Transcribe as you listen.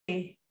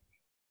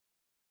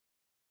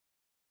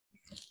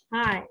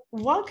Hi,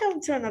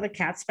 welcome to another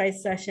Cat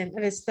Space session.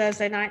 It is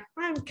Thursday night.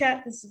 I'm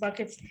Kat, this is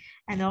Buckets,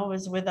 and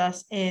always with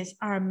us is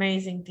our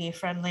amazing dear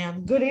friend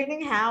Leon. Good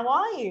evening, how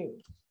are you?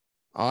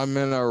 I'm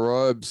in a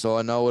robe, so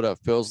I know what it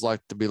feels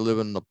like to be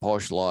living the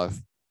posh life.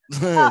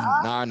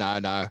 Uh, No, no,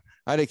 no.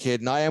 Only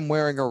kidding. I am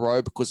wearing a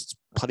robe because it's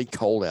bloody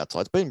cold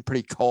outside. It's been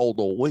pretty cold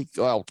all week.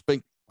 Well, it's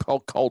been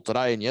cold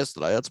today and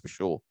yesterday, that's for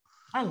sure.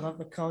 I love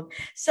the cold.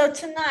 So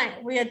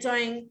tonight we are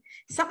doing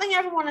something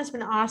everyone has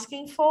been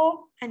asking for,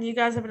 and you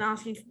guys have been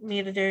asking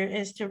me to do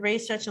is to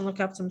research and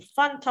look up some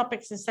fun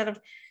topics instead of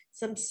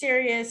some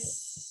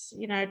serious,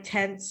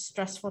 tense,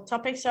 stressful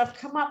topics. So I've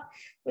come up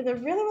with a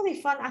really,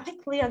 really fun. I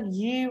think Leon,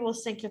 you will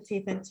sink your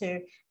teeth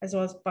into as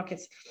well as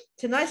buckets.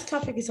 Tonight's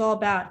topic is all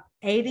about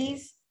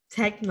 80s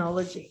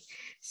technology.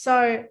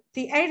 So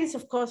the 80s,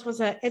 of course,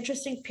 was an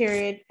interesting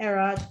period,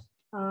 era,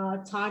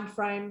 time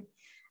frame.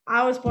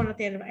 I was born at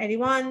the end of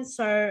 81,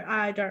 so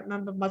I don't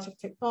remember much of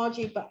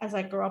technology, but as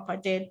I grew up, I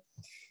did.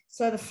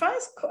 So the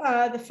first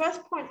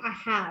point I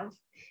have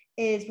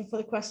is before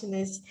the question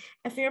is,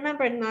 if you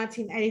remember in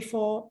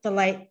 1984, the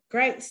late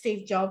great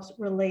Steve Jobs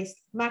released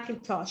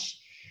Macintosh.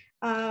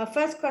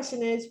 First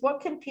question is,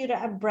 what computer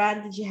and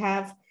brand did you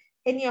have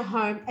in your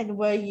home, and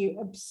were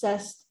you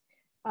obsessed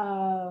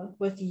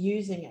with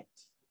using it?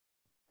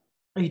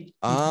 Are you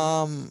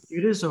Um,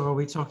 computers or are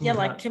we talking Yeah,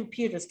 like about?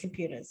 computers.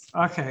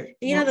 Okay.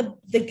 You know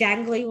the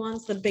gangly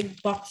ones, the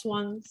big box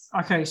ones.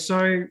 Okay.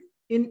 So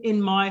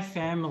in my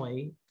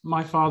family,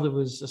 my father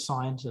was a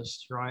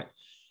scientist, right?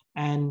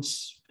 And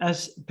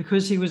as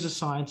because he was a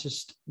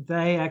scientist,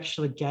 they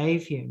actually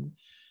gave him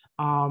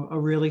a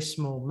really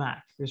small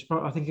Mac.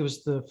 I think it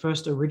was the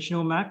first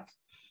original Mac,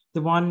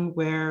 the one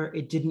where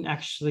it didn't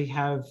actually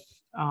have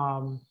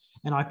an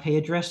IP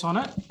address on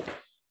it,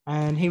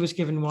 and he was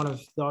given one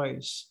of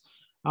those.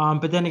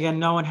 But then again,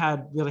 no one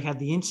had really had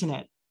the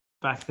internet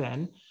back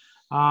then.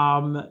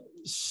 Um,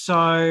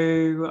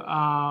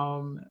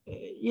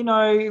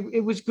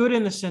 it was good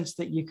in the sense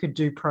that you could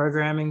do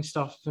programming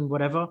stuff and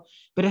whatever,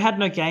 but it had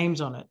no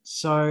games on it.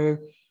 So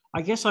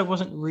I guess I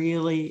wasn't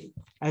really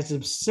as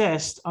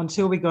obsessed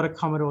until we got a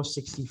Commodore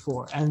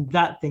 64. And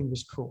that thing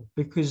was cool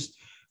because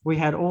we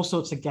had all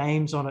sorts of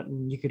games on it,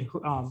 and you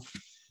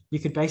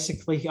could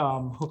basically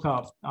hook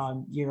up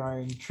your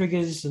own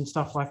triggers and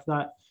stuff like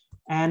that.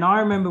 And I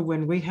remember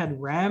when we had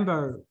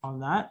Rambo on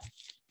that,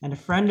 and a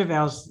friend of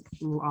ours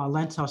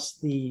lent us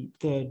the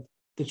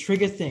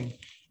trigger thing,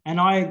 and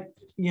I,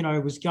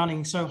 was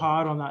gunning so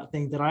hard on that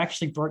thing that I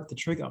actually broke the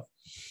trigger.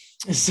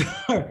 So,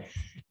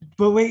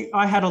 but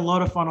I had a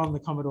lot of fun on the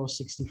Commodore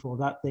 64.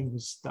 That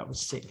was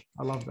sick.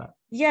 I love that.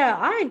 Yeah,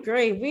 I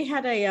agree. We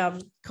had a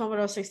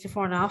Commodore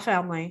 64 in our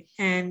family,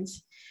 and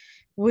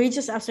we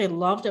just absolutely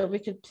loved it. We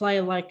could play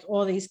like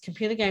all these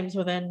computer games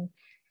within,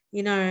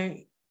 you know,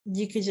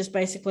 you could just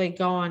basically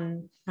go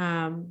on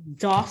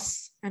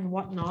DOS and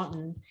whatnot,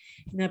 and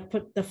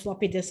put the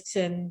floppy disks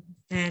in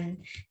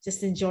and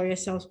just enjoy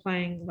yourselves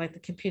playing like the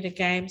computer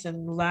games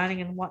and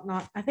learning and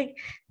whatnot. I think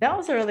that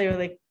was a really,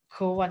 really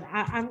cool one.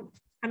 I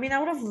would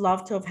have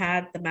loved to have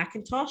had the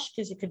Macintosh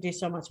because you could do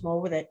so much more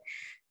with it,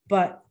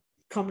 but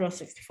Commodore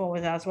 64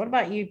 was ours. What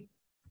about you?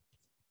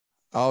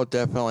 oh,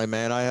 definitely,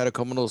 man. I had a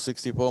Commodore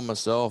 64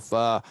 myself.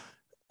 What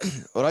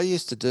I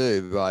used to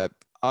do, right?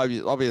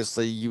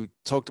 Obviously, you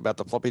talked about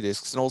the floppy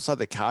disks and also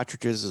the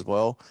cartridges as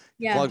well.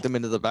 You Yeah. plug them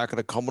into the back of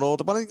the Commodore.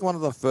 I think one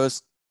of the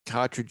first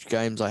cartridge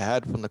games I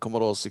had from the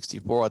Commodore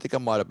 64, I think it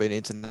might have been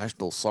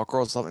International Soccer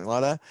or something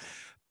like that.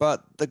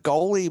 But the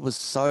goalie was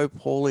so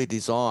poorly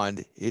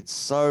designed. It's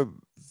so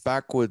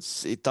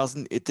backwards. It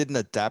didn't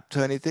adapt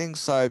to anything.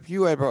 So if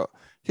you ever,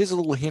 here's a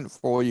little hint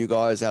for all you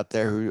guys out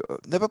there who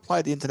never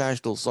played the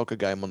international soccer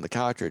game on the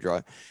cartridge,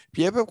 right? If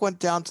you ever went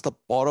down to the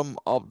bottom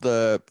of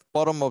the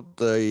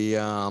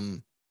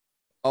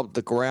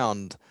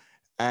ground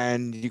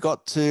and you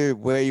got to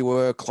where you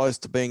were close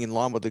to being in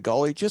line with the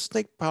goalie, just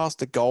sneak past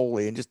the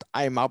goalie and just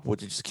aim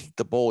upwards and just kick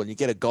the ball and you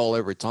get a goal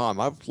every time.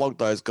 I've flogged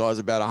those guys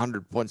about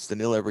 100 points to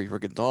nil every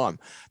freaking time.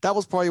 That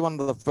was probably one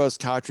of the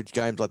first cartridge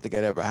games I think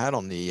I'd ever had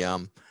on the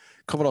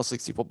Commodore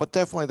 64, but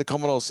definitely the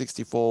Commodore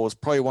 64 was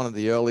probably um, one of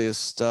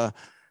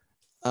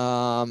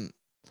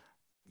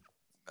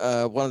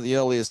the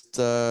earliest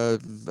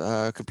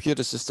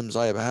computer systems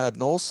I ever had,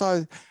 and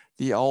also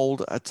the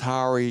old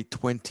Atari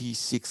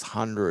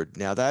 2600.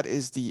 Now that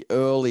is the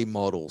early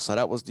model, so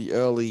that was the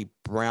early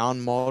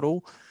brown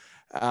model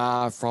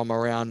from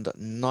around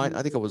nine.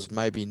 I think it was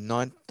maybe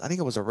nine. I think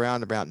it was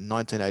around about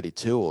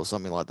 1982 or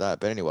something like that.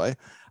 But anyway,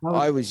 That was I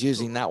pretty was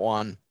using cool. that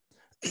one.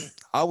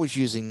 I was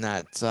using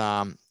that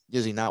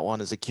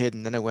one as a kid,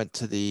 and then I went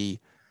to the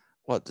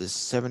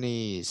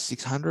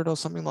 7600 or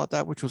something like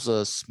that, which was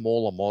a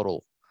smaller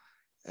model.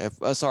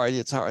 Sorry,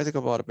 the Atari, I think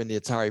it might have been the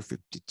Atari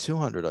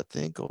 5200, I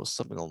think, or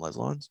something along those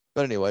lines.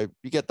 But anyway,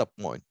 you get the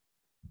point.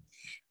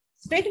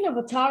 Speaking of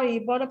Atari,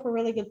 you brought up a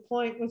really good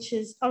point, which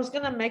is I was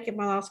going to make it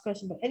my last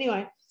question, but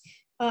anyway,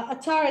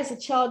 Atari as a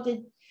child,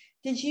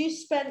 did you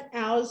spend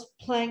hours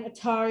playing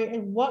Atari,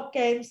 and what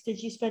games did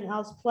you spend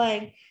hours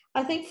playing?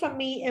 I think for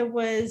me it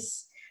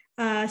was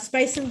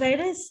Space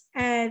Invaders,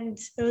 and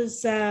it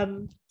was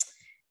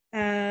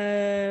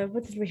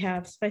what did we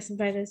have? Space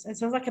Invaders. It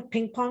sounds like a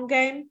ping pong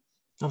game.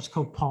 That was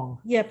called Pong.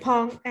 Yeah,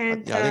 Pong,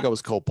 and Yeah, I think it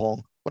was called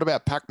Pong. What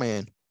about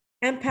Pac-Man?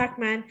 and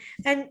Pac-Man.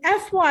 And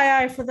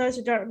FYI, for those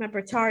who don't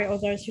remember Atari or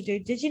those who do,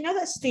 did you know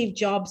that Steve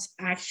Jobs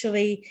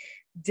actually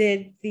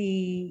did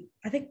the,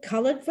 I think,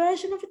 colored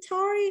version of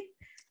Atari?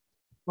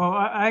 Well,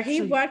 I actually,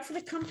 he worked for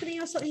the company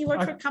or something. He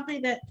worked for a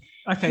company that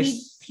okay.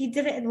 he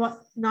did it in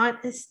what,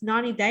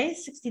 90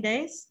 days, 60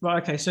 days? Well,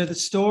 okay. So the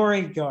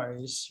story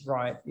goes,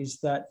 right, is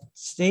that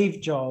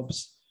Steve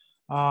Jobs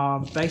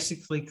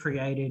basically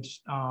created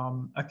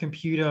a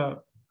computer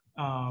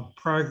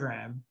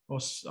program or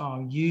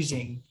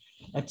using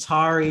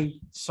Atari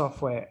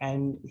software,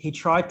 and he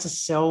tried to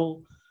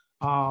sell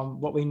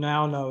what we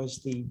now know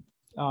as the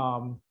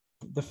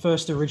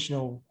first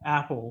original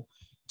Apple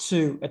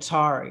to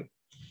Atari.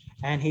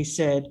 And he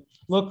said,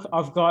 look,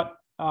 I've got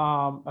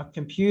a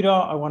computer.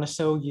 I want to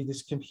sell you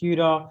this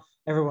computer.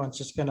 Everyone's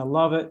just going to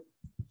love it.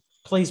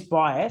 Please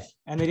buy it.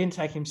 And they didn't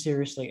take him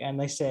seriously. And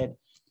they said,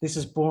 this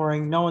is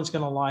boring. No one's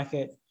going to like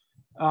it.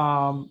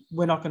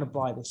 We're not going to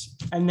buy this.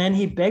 And then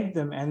he begged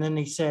them. And then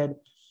he said,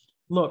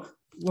 look,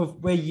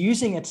 we're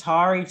using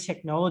Atari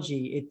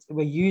technology.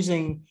 We're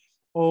using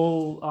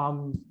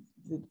all,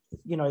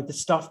 the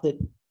stuff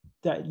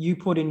that you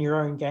put in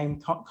your own game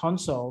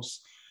consoles.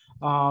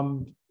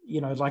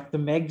 Like the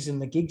Megs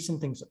and the Gigs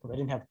and things. Well, they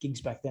didn't have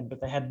Gigs back then,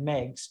 but they had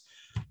Megs.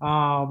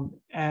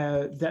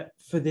 That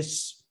for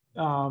this,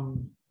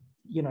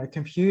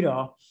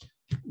 computer,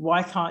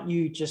 why can't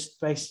you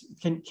just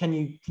can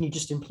you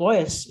just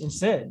employ us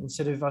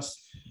instead of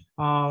us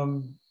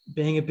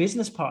being a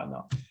business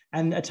partner?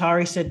 And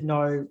Atari said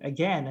no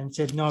again and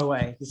said, no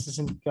way, this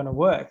isn't going to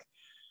work.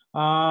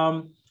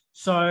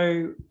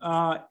 So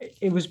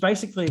it was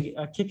basically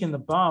a kick in the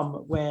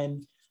bum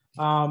when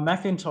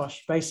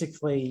Macintosh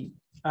basically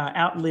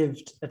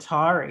outlived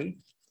Atari,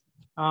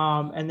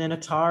 and then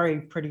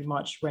Atari pretty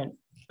much went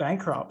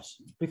bankrupt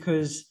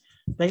because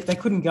they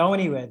couldn't go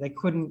anywhere. They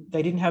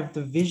didn't have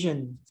the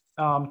vision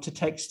to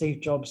take Steve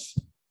Jobs'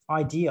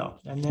 idea,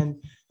 and then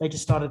they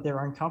just started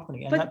their own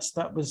company, and that's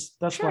sure.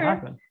 What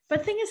happened. But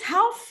the thing is,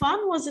 how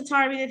fun was Atari?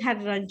 I mean, it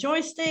had it on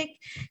joystick.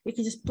 You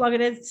could just plug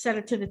it in, set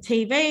it to the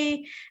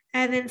TV,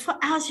 and then for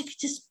hours you could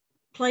just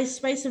play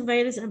Space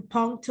Invaders and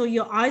Pong till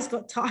your eyes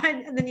got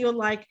tired, and then you were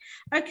like,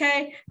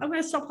 okay, I'm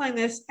going to stop playing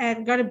this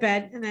and go to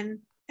bed. And then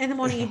in the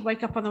morning you'd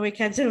wake up on the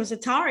weekends and it was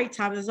Atari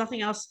time. There's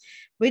nothing else.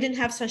 We didn't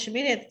have social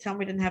media at the time.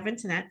 We didn't have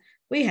internet.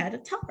 We had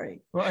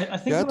Atari. Well, I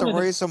think the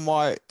reason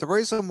why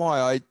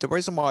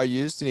I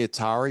used the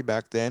Atari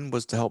back then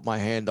was to help my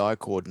hand-eye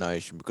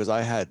coordination, because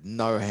I had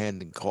no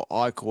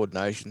hand-eye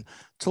coordination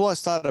till I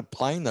started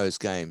playing those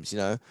games.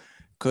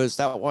 Because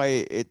that way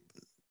it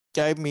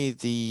gave me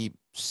the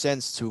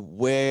sense to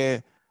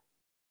where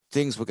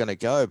things were going to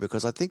go,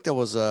 because I think there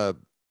was I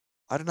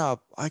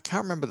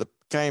can't remember the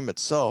game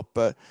itself,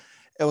 but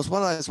it was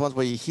one of those ones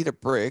where you hit a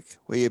brick,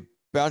 where you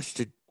bounced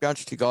your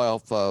guy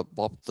off the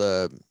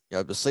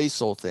the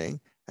seesaw thing,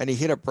 and he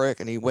hit a brick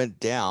and he went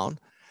down.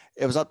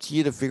 It was up to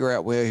you to figure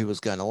out where he was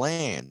going to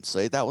land.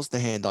 See, that was the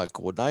hand-eye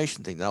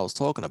coordination thing that I was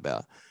talking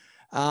about.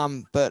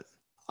 But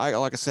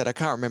like I said, I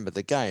can't remember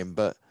the game,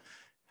 but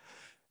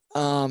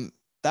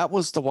that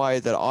was the way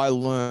that I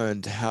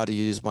learned how to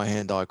use my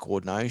hand-eye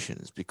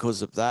coordinations,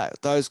 because of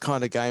those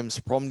kind of games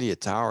from the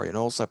Atari, and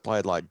also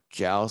played like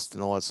Joust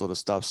and all that sort of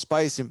stuff.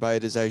 Space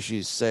Invaders, as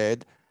you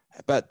said,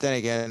 but then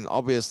again,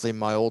 obviously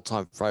my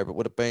all-time favorite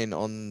would have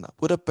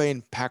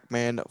been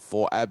Pac-Man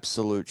for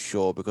absolute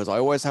sure, because I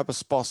always have a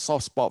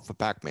soft spot for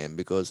Pac-Man,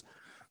 because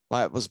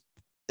it was,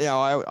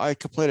 I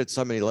completed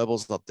so many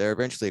levels up there.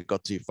 Eventually, it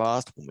got too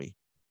fast for me.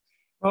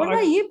 What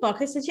about you,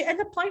 Buckus? Did you end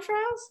up playing for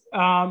hours?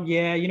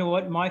 Yeah, you know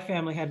what? My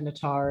family had an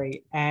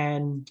Atari,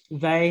 and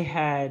they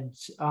had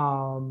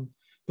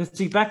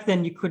back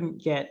then you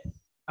couldn't get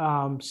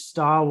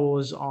Star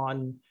Wars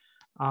on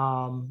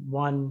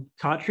one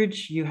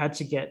cartridge. You had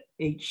to get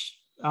each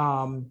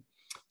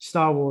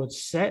Star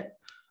Wars set,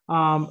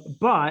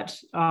 but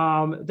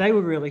they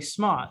were really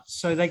smart,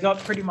 so they got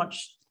pretty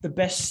much the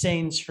best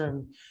scenes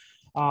from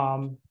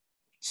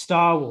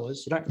Star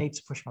Wars. You don't need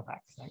to push my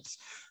back, thanks.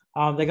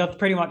 They got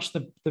pretty much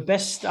the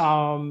best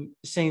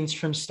scenes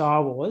from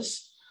Star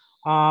Wars.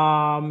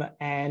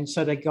 And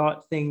so they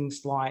got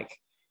things like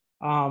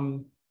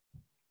the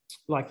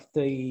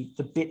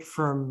bit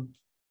from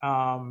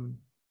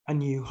A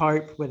New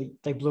Hope, where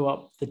they blew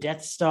up the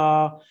Death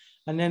Star.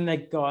 And then they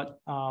got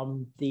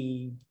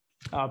the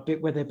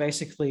bit where they're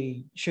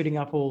basically shooting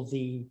up all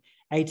the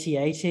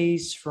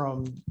AT-ATs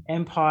from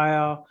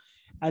Empire.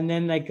 And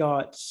then they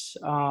got,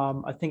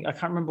 I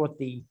can't remember what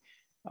the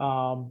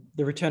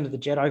Return of the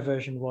Jedi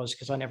version was,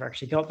 because I never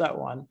actually got that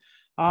one.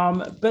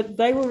 But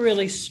they were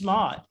really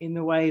smart in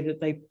the way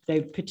that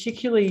they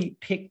particularly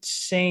picked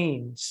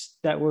scenes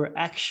that were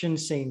action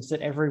scenes that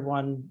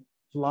everyone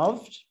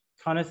loved,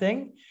 kind of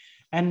thing.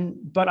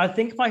 But I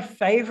think my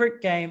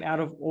favorite game out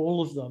of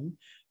all of them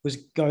was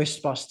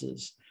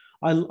Ghostbusters.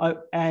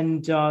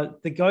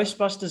 The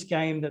Ghostbusters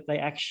game that they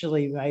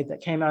actually made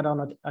that came out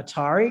on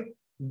Atari,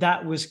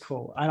 that was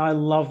cool, and I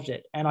loved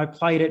it, and I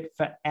played it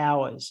for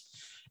hours.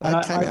 And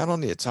That came out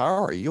on the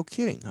Atari. You're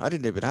kidding. I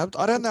didn't even have.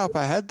 I don't know if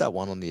I had that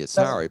one on the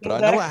Atari, but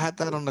I know I had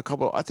that on the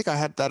Commodore. I think I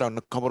had that on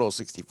the Commodore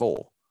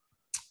 64.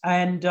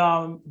 And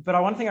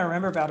but one thing I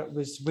remember about it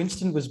was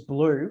Winston was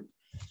blue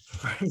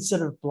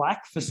instead of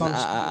black for some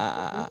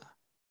reason.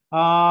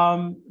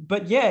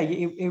 But yeah,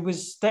 it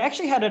was. They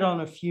actually had it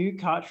on a few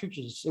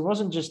cartridges. It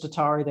wasn't just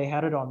Atari. They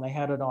had it on. They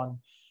had it on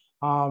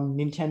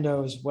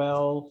Nintendo as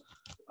well.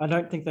 I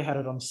don't think they had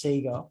it on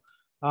Sega.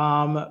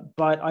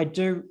 But I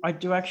do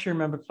actually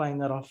remember playing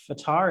that off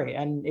Atari,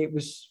 and it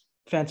was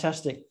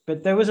fantastic.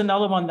 But there was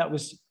another one that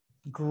was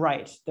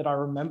great that I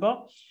remember,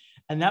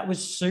 and that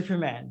was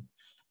Superman.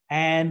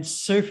 And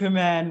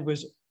Superman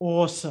was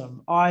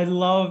awesome. I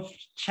loved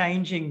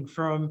changing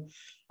from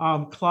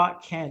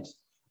Clark Kent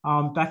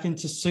back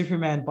into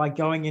Superman by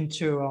going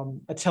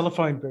into a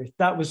telephone booth.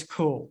 That was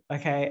cool.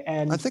 Okay,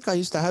 and I think I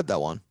used to have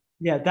that one.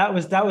 Yeah, that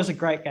was a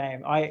great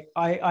game. I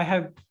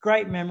have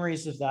great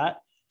memories of that,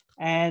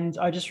 and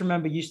I just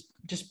remember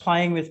just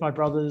playing with my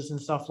brothers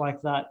and stuff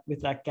like that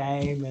with that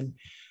game, and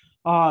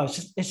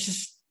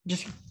it's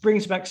just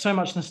brings back so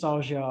much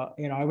nostalgia.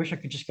 You know, I wish I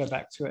could just go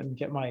back to it and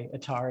get my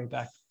Atari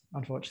back.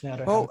 Unfortunately, I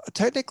don't. Well,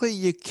 technically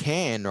you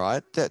can,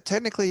 right?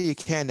 Technically you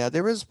can. Now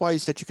there is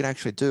ways that you can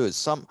actually do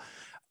it.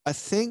 I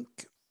think,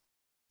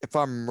 if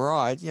I'm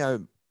right, you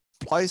know,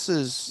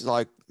 places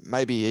like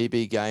maybe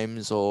EB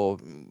Games or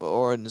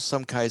in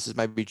some cases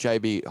maybe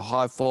JB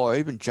Hi-Fi or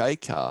even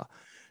JCar,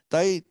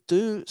 they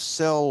do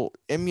sell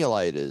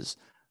emulators,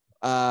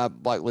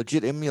 like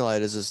legit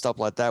emulators and stuff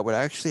like that, would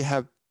actually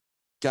have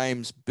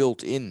games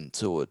built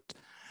into it.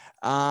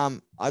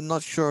 I'm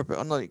not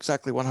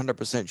exactly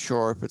 100%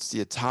 sure if it's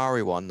the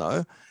Atari one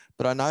though,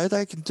 but I know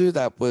they can do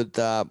that with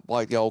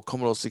like the old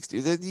Commodore 60.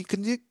 You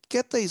can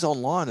get these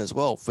online as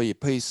well for your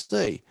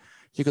PC.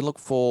 You can look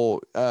for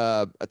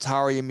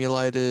Atari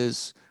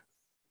emulators,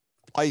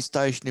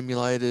 PlayStation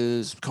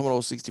emulators,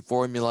 Commodore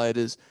 64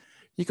 emulators.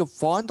 You can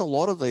find a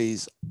lot of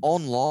these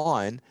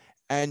online,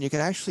 and you can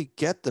actually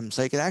get them,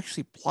 so you can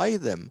actually play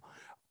them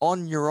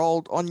on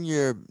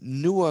your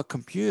newer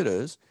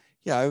computers.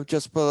 You know,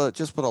 just for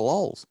the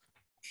lols.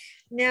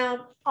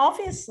 Now,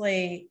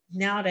 obviously,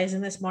 nowadays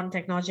in this modern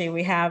technology,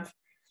 we have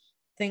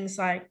things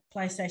like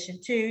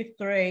PlayStation 2,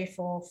 3,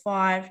 4,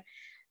 5.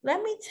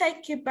 Let me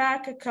take you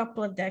back a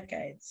couple of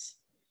decades.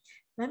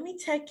 Let me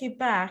take you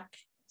back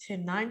to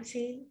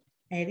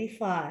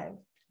 1985.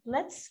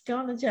 Let's go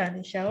on a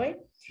journey, shall we?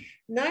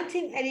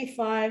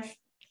 1985,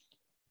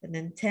 the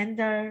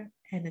Nintendo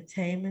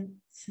Entertainment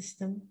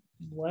System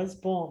was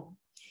born.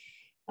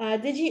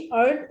 Did you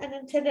own a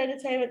Nintendo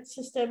Entertainment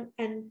System?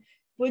 And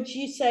would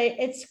you say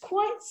it's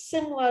quite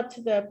similar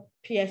to the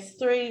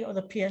PS3 or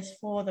the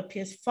PS4, the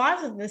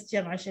PS5 of this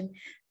generation,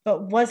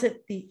 but was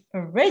it the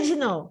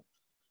original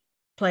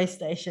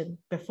PlayStation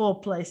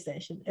before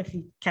PlayStation, if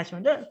you catch my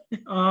drift?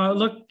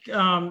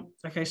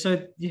 Okay,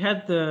 so you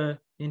had the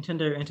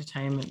Nintendo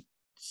Entertainment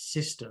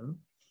System,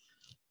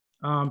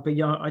 but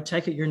yeah, I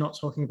take it you're not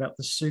talking about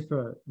the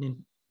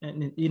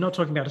you're not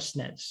talking about a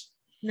SNES.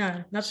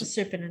 No, not the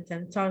Super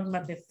Nintendo. I'm talking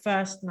about the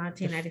first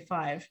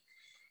 1985.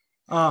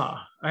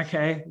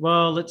 Okay.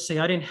 Well, let's see.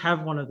 I didn't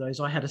have one of those.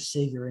 I had a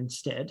Sega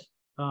instead.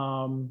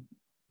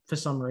 For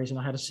some reason,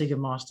 I had a Sega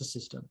Master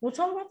System. We'll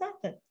talk about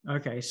that then.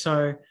 Okay.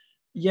 So,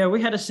 yeah,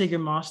 we had a Sega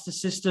Master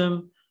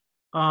System.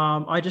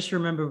 I just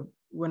remember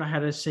when I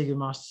had a Sega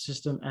Master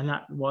System, and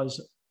that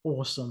was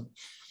awesome.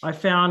 I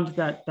found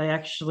that they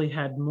actually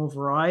had more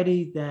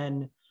variety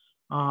than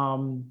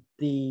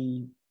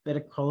the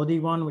better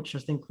quality one, which I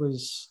think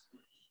was...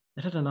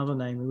 It had another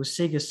name. It was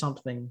Sega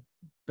something,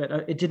 but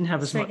it didn't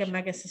have as much. Sega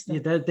Mega System.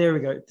 Yeah, there we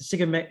go. The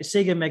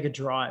Sega Mega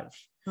Drive.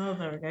 Oh,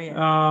 there we go.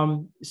 Yeah.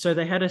 So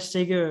they had a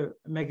Sega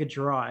Mega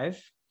Drive,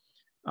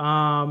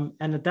 and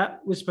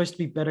that was supposed to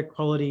be better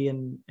quality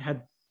and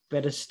had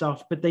better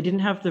stuff, but they didn't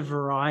have the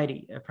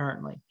variety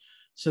apparently.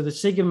 So the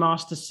Sega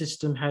Master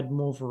System had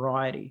more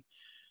variety.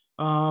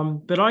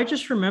 But I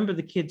just remember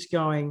the kids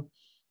going,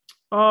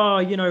 "Oh,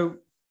 you know,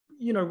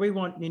 we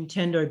want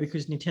Nintendo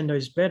because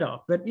Nintendo's better."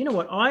 But you know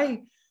what?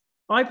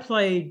 I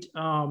played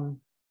Sonic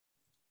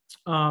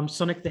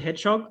the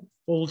Hedgehog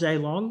all day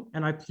long,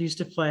 and I used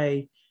to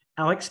play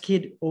Alex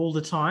Kidd all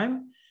the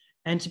time.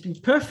 And to be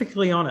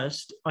perfectly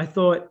honest, I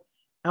thought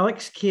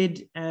Alex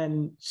Kidd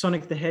and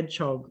Sonic the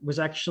Hedgehog was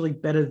actually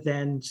better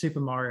than Super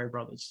Mario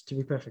Brothers, to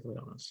be perfectly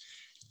honest.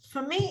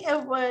 For me,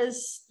 it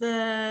was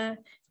the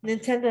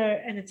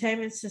Nintendo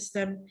Entertainment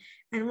System.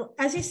 And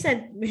as you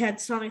said, we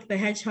had Sonic the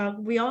Hedgehog.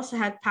 We also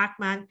had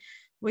Pac-Man.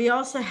 We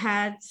also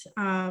had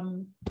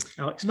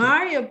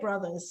Mario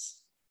Brothers,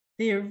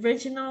 the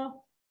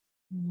original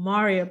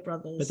Mario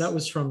Brothers. But that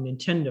was from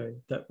Nintendo.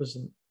 That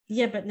wasn't.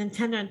 Yeah, but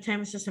Nintendo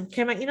Entertainment System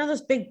came out. You know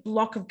those big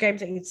block of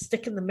games that you'd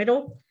stick in the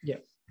middle? Yeah.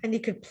 and you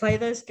could play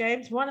those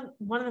games. One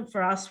of them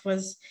for us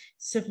was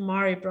Super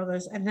Mario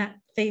Brothers, and that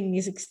theme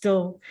music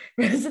still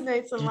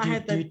resonates in my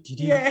head.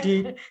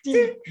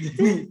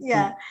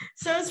 Yeah.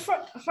 So it's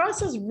for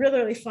us, it was really,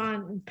 really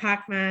fun. And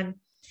Pac-Man,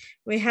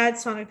 we had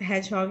Sonic the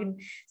Hedgehog,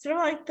 and sort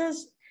of like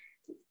those.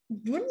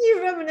 Wouldn't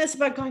you reminisce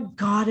about going,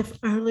 God, if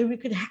only we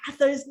could have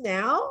those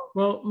now?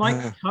 Well,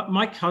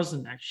 my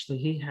cousin actually,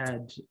 he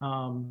had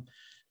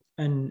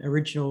an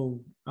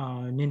original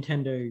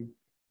Nintendo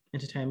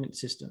Entertainment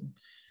System,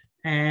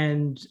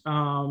 and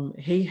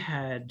he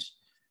had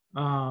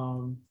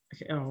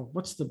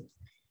what's the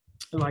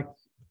like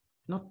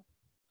not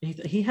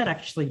he had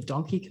actually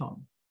Donkey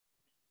Kong,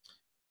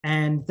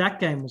 and that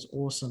game was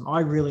awesome.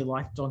 I really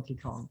liked Donkey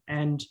Kong,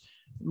 and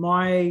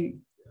my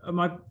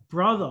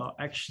brother,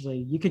 actually,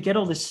 you could get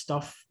all this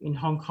stuff in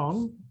Hong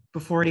Kong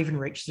before it even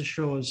reached the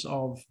shores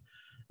of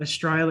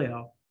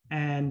Australia,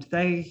 and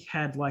they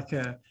had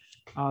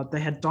they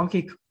had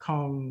Donkey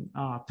Kong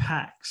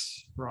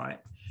packs, right,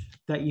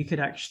 that you could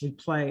actually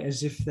play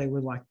as if they were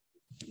like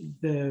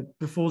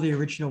before the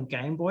original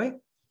Game Boy.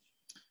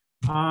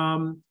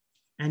 And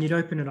you'd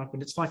open it up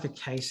and it's like a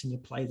case and you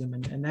play them,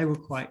 and they were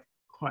quite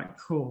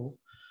cool.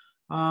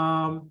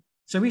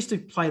 So we used to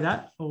play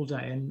that all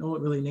day, and all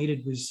it really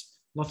needed was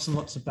lots and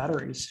lots of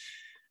batteries.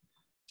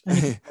 And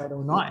you could play it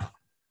all night.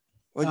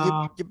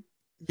 Well, you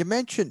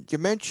mentioned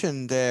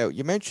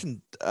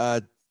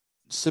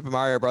Super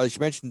Mario Brothers. You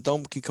mentioned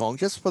Donkey Kong.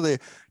 Just for the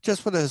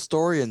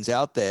historians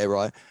out there,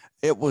 right?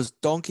 It was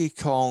Donkey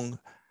Kong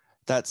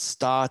that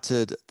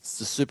started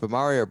the Super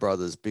Mario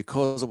Brothers,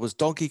 because it was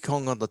Donkey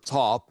Kong on the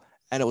top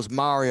and it was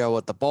Mario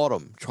at the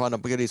bottom, trying to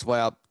get his way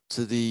up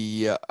to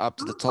the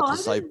top to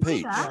save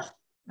Peach.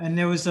 And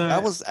there was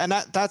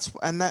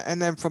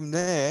and then from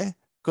there,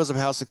 because of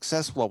how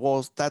successful it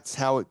was, that's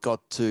how it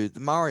got to the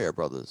Mario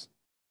Brothers.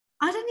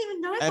 I didn't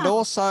even know that. And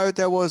also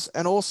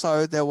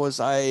there was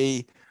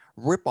a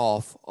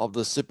rip-off of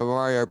the Super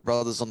Mario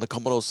Brothers on the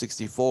Commodore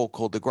 64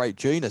 called the Great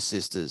Gina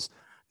Sisters.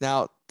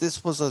 Now,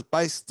 this was a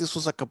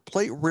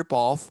complete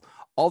rip-off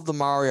of the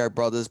Mario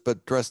Brothers,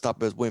 but dressed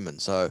up as women.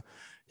 So,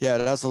 yeah,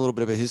 that's a little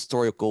bit of a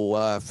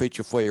historical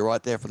feature for you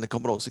right there from the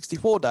Commodore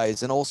 64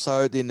 days, and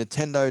also the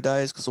Nintendo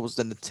days, because it was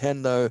the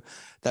Nintendo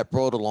that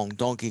brought along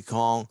Donkey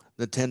Kong.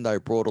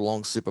 Nintendo brought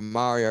along Super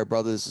Mario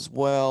Brothers as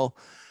well.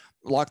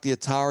 Like the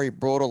Atari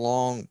brought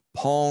along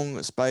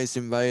Pong, Space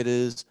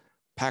Invaders,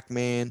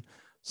 Pac-Man.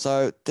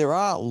 So there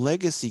are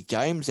legacy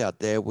games out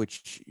there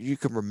which you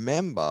can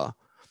remember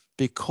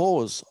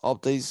because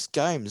of these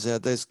games.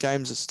 There's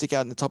games that stick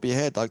out in the top of your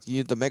head, like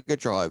the Mega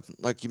Drive,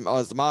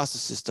 the Master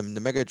System, the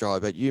Mega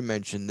Drive that you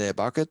mentioned there,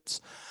 Buckets.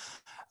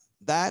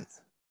 That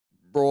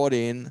brought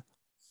in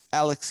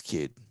Alex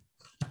Kidd.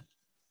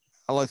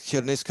 Alex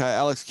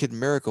Kidd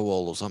Miracle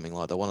World or something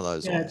like that, one of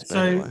those ones. So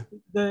anyway.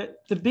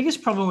 The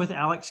biggest problem with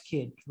Alex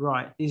Kidd,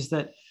 right, is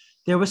that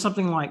there was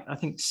something like, I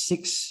think,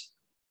 6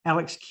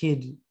 Alex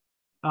Kidd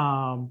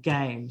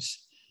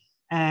games.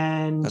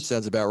 And that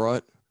sounds about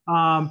right.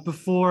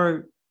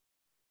 Before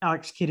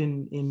Alex Kidd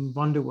in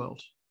Wonderworld,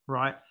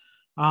 right?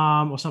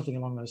 Or something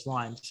along those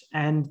lines.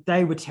 And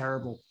they were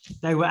terrible.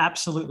 They were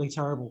absolutely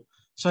terrible.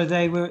 So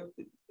they were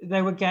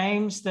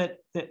games that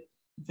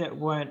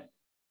weren't,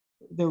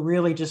 they're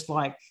really just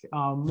like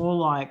more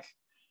like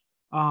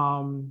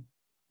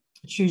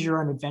choose your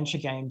own adventure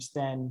games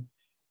than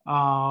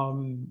or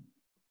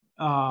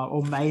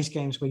maze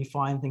games where you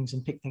find things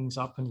and pick things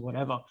up and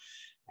whatever.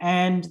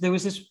 And there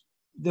was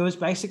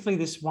basically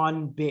this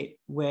one bit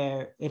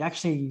where it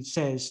actually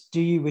says,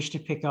 do you wish to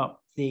pick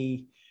up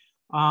the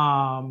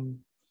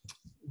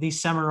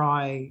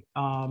samurai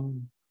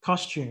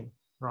costume,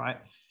 right?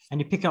 And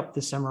you pick up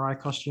the samurai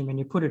costume and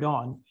you put it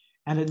on,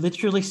 and it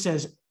literally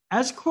says,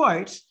 as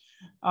quote,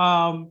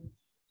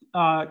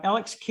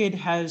 Alex Kidd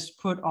has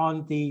put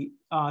on the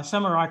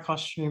samurai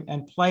costume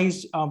and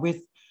plays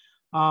with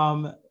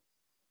the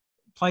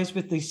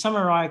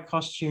samurai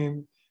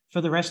costume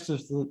for the rest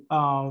of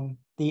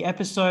the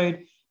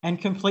episode, and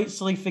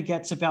completely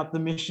forgets about the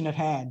mission at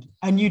hand.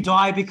 And you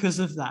die because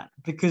of that,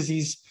 because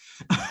he's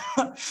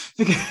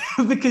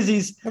because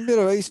he's a bit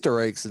of Easter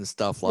eggs and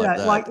stuff like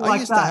that. I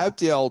used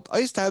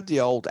to have the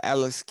old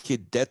Alex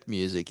Kidd death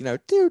music,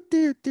 do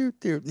do do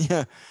do.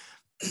 Yeah.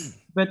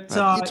 But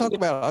you talk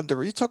about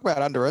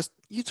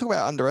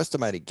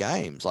underestimated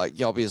games.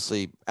 Like,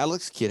 obviously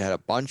Alex Kidd had a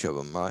bunch of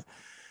them, right?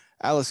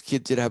 Alex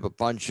Kidd did have a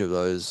bunch of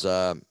those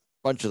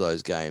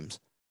games.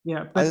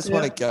 Yeah, but I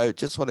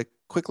just want to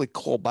quickly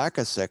call back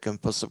a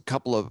second for some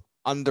couple of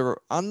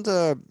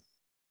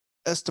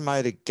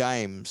underestimated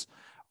games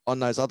on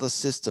those other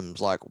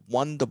systems, like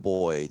Wonder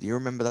Boy. Do you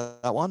remember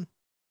that one?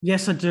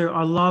 Yes, I do.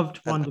 I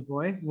loved Wonder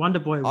Boy. Wonder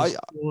Boy was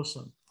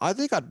awesome. I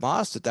think I'd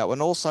mastered that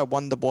one. Also,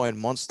 Wonder Boy and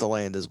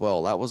Monsterland as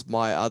well. That was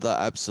my other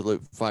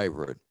absolute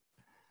favorite.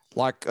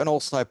 And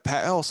also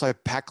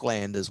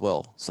Pac-Land as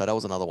well. So that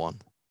was another one.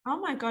 Oh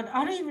my God,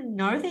 I don't even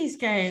know these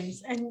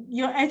games. And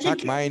you're educated.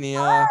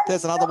 Pac-Mania.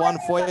 There's another one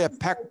for you.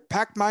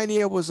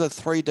 Pac-Mania was a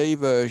 3D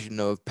version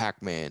of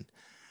Pac-Man.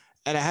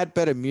 and it had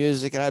better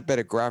music, it had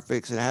better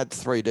graphics, and it had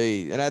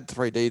 3D, it had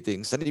 3D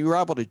things, and you were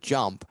able to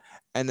jump,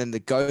 and then the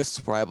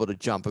ghosts were able to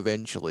jump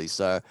eventually.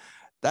 So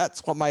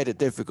that's what made it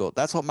difficult.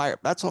 That's what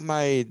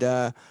made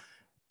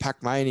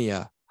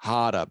Pac-Mania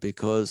harder,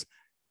 because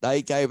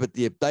they gave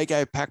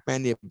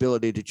Pac-Man the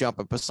ability to jump,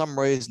 and for some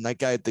reason they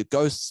gave the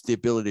ghosts the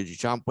ability to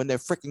jump when they're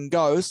freaking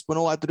ghosts, when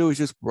all they had to do is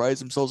just raise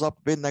themselves up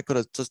a bit, and they could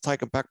have just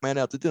taken Pac-Man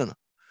out to dinner.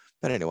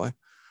 But anyway.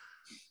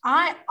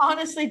 I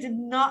honestly I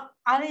didn't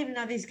even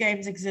know these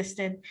games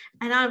existed,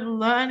 and I'm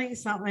learning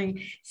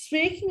something.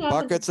 Speaking of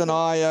Buckets and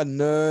I are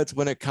nerds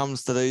when it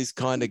comes to these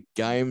kind of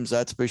games,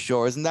 that's for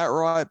sure. Isn't that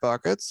right,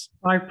 Buckets?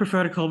 I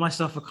prefer to call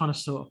myself a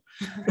connoisseur.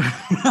 Isn't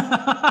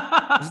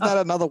that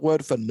another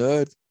word for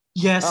nerd?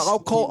 Yes.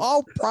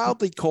 I'll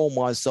proudly call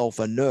myself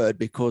a nerd,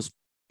 because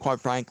quite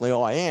frankly,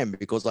 I am,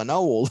 because I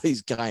know all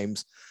these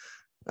games.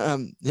 But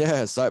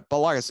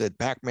like I said,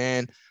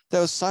 Pac-Man,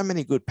 there were so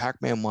many good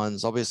Pac-Man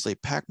ones. Obviously,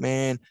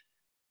 Pac-Man,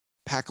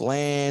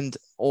 Pac-Land,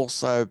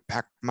 also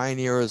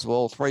Pac-Mania as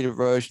well. 3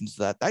 versions of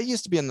that. They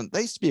used to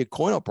be a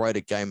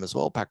coin-operated game as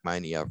well,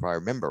 Pac-Mania, if I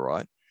remember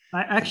right.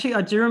 I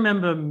do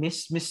remember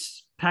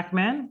Miss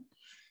Pac-Man.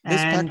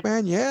 Miss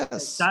Pac-Man,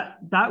 yes.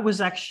 That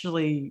was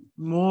actually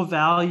more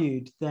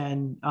valued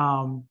than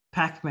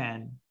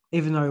Pac-Man,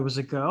 even though it was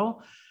a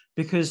girl,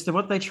 because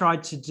what they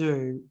tried to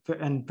do,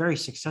 and very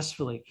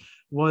successfully,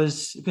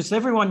 was because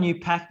everyone knew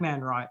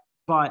Pac-Man, right?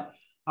 But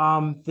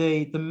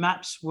the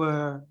maps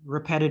were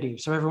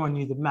repetitive, so everyone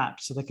knew the map,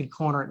 so they could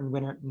corner it and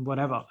win it and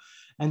whatever.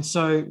 And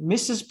so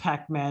Mrs.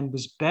 Pac-Man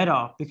was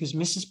better, because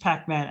Mrs.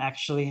 Pac-Man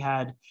actually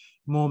had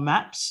more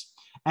maps,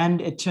 and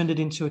it turned it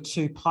into a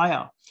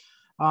 2-player.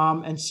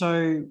 And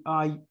so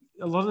a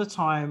lot of the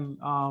time,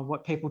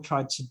 what people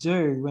tried to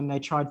do when they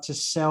tried to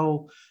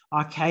sell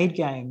arcade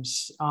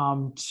games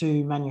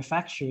to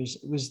manufacturers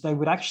was they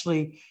would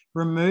actually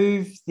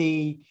remove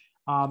the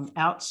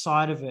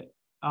outside of it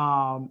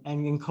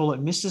and call it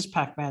Mrs.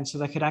 Pac-Man, so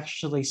they could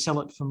actually sell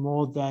it for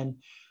more than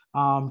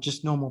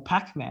just normal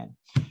Pac-Man.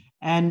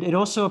 And it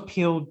also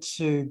appealed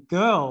to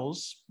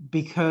girls,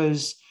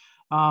 because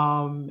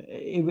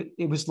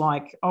it was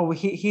like, oh,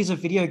 here's a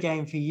video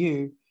game for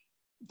you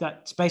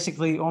that's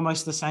basically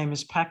almost the same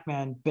as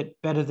Pac-Man, but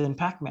better than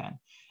Pac-Man.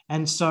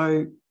 And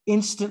so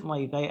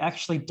instantly they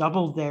actually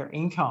doubled their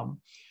income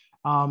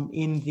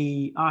in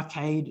the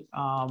arcade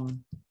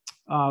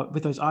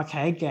with those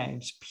arcade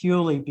games,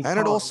 purely because... And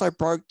it also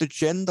broke the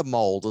gender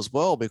mold as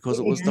well, because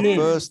it was the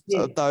first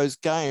of those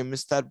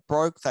games that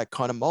broke that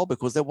kind of mold,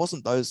 because there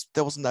wasn't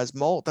that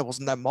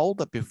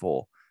mold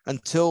before,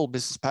 until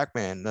Mrs.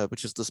 Pac-Man,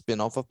 which is the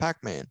spin-off of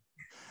Pac-Man.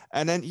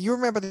 And then you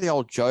remember the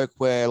old joke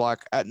where, like,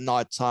 at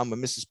night time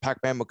when Mrs.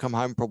 Pac-Man would come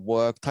home from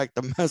work, take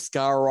the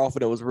mascara off,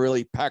 and it was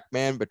really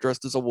Pac-Man but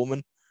dressed as a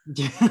woman.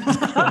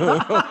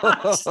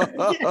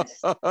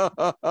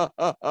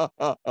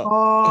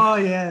 Oh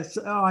yes,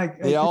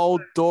 the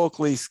old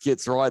Dorkly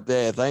skits right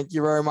there. Thank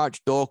you very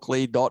much,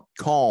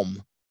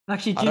 Dorkly.com.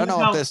 Actually, I don't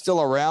know if they're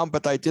still around,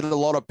 but they did a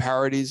lot of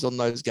parodies on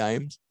those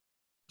games.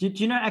 Do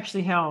you know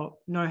actually how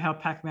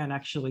Pac-Man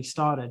actually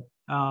started?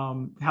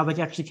 How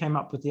they actually came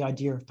up with the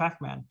idea of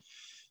Pac-Man.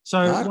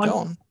 So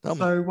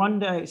one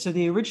day,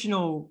 the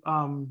original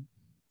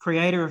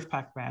creator of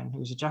Pac-Man, who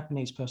was a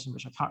Japanese person,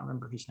 which I can't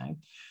remember his name,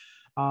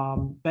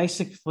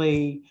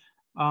 basically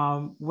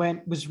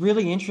was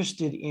really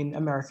interested in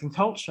American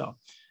culture.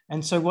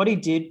 And so what he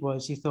did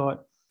was, he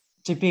thought,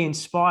 to be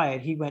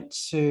inspired, he went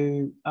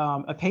to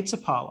a pizza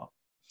parlor.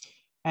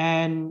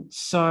 And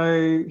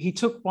so he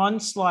took one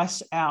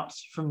slice out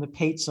from the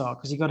pizza,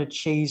 because he got a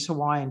cheese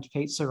Hawaiian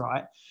pizza,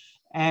 right?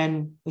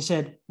 And they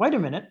said, wait a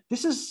minute,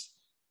 this is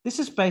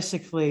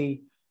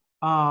basically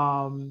we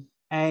can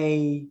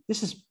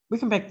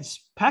make this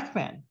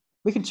Pac-Man.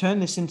 We can turn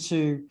this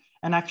into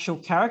an actual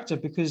character,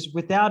 because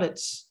without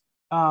its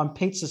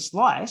pizza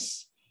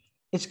slice,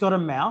 it's got a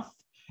mouth,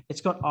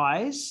 it's got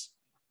eyes,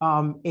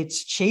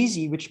 it's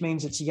cheesy, which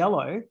means it's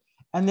yellow.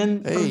 And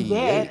then from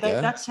there,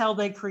 that's how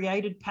they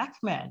created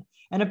Pac-Man.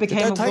 And it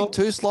became... Did they take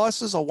 2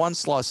 slices or 1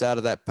 slice out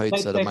of that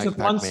pizza to make Pac-Man? They took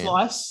 1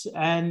 slice,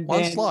 and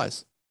one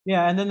slice.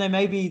 Yeah, and then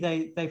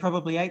they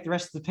probably ate the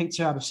rest of the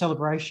pizza out of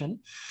celebration.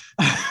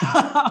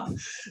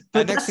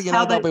 But next thing you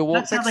know, they'll be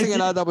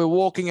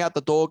walking out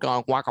the door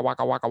going waka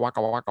waka waka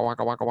waka waka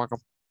waka waka waka.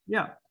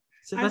 Yeah,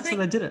 so that's how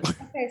they did it.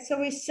 Okay, so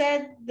we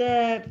said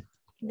the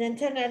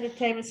Nintendo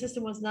Entertainment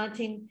System was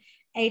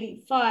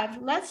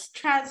 1985. Let's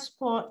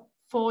transport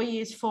 4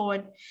 years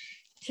forward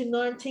to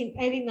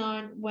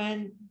 1989,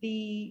 when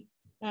the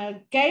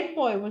Game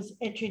Boy was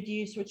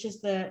introduced, which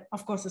is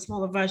of course, a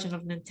smaller version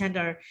of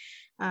Nintendo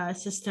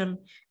system.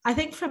 I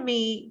think for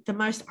me, the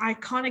most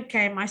iconic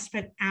game I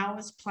spent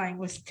hours playing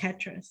was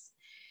Tetris.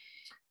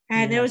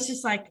 And it was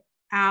just like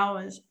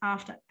hours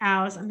after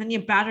hours, and then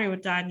your battery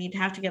would die, and you'd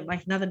have to get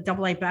like another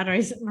AA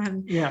batteries, and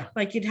then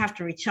like you'd have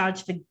to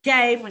recharge the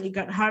game when you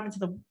got home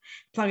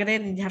plug it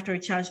in, and you'd have to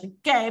recharge the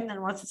game.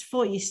 Then once it's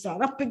full, you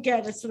start up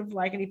again. It's sort of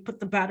like, and you put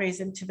the batteries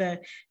into the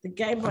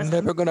Game Boy. I'm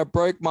never gonna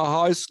break my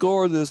high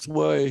score this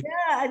way.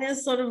 Yeah, and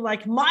it's sort of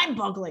like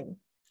mind-boggling.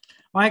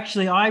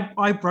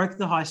 I broke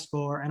the high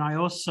score, and I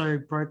also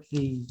broke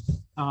the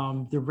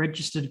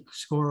registered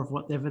score of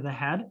whatever they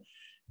had.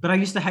 But I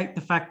used to hate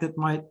the fact that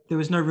there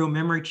was no real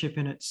memory chip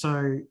in it,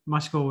 so my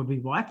score would be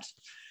wiped.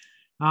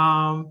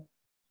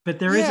 But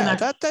there is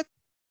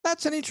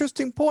that's an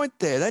interesting point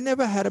there. They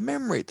never had a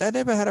memory. They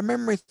never had a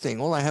memory thing.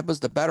 All they had was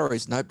the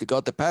batteries, and hope to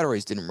God the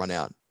batteries didn't run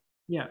out.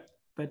 Yeah,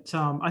 but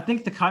I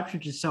think the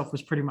cartridge itself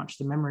was pretty much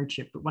the memory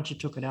chip. But once you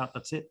took it out,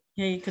 that's it.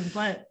 Yeah, you couldn't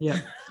play it.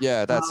 Yeah,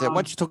 yeah, that's it.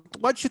 Once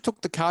you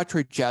took the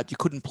cartridge out, you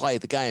couldn't play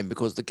the game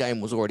because the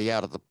game was already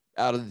out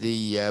of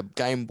the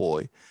Game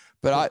Boy.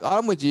 But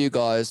I'm with you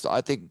guys. I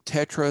think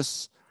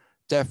Tetris,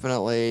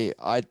 definitely.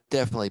 I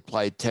definitely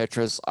played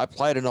Tetris. I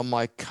played it on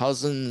my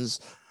cousin's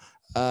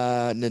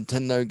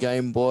Nintendo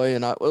Game Boy,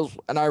 and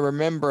I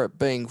remember it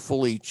being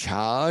fully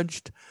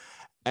charged,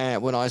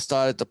 and when I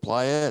started to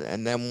play it,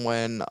 and then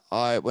when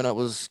it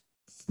was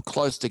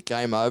close to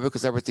game over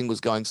because everything was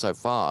going so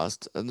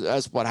fast, and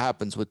that's what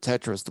happens with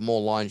Tetris. The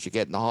more lines you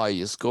get and the higher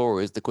your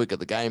score is, the quicker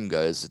the game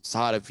goes. It's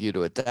harder for you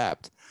to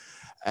adapt,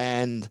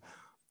 and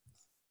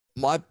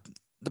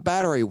the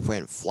battery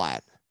went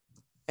flat,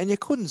 and you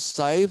couldn't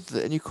save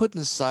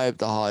the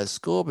highest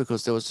score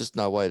because there was just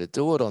no way to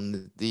do it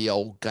on the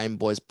old Game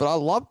Boys. But I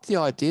loved the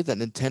idea that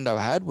Nintendo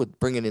had with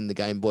bringing in the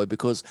Game Boy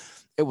because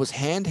it was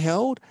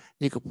handheld.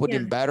 You could put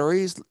in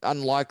batteries,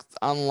 unlike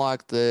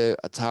the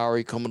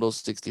Atari, Commodore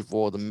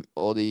 64,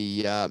 or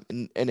the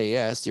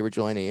NES, the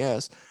original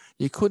NES.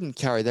 You couldn't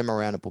carry them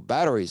around and put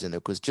batteries in it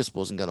because it just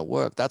wasn't going to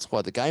work. That's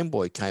why the Game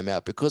Boy came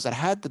out, because it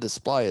had the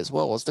display as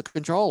well as the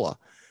controller.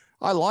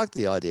 I liked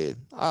the idea.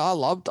 I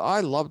loved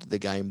the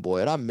Game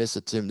Boy, and I miss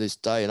it to this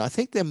day. And I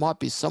think there might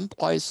be some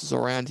places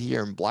around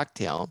here in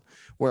Blacktown,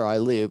 where I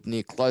live,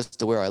 close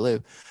to where I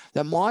live,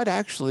 that might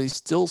actually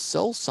still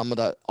sell some of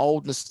that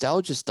old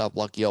nostalgia stuff,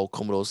 like the old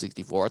Commodore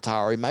 64,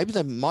 Atari. Maybe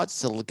they might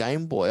sell the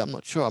Game Boy. I'm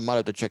not sure. I might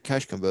have to check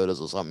cash converters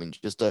or something,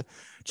 just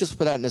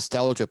for that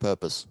nostalgia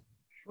purpose.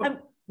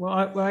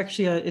 Well,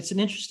 actually, it's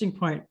an interesting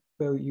point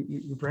where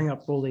you bring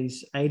up all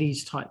these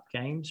 80s type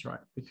games,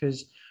 right?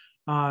 Because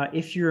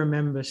if you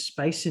remember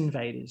Space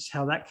Invaders,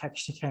 how that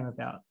actually came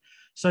about.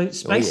 So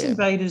Space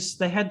Invaders,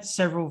 they had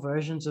several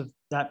versions of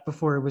that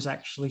before it was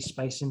actually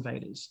Space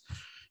Invaders.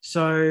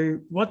 So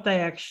what they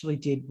actually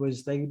did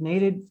was they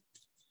needed,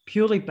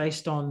 purely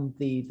based on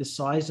the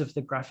size of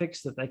the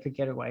graphics that they could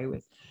get away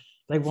with,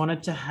 they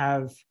wanted to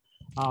have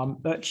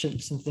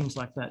urchins and things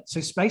like that. So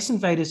Space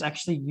Invaders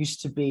actually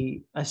used to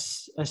be a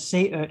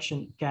sea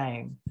urchin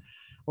game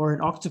or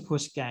an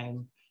octopus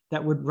game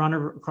that would run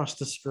across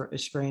the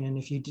screen. And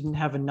if you didn't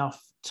have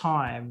enough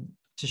time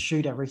to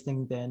shoot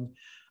everything, then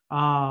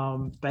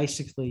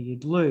basically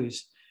you'd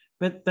lose.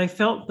 But they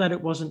felt that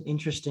it wasn't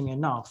interesting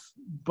enough.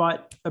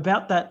 But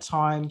about that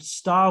time,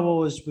 Star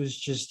Wars was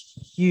just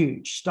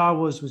huge. Star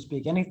Wars was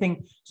big.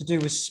 Anything to do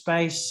with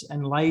space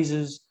and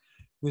lasers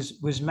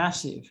was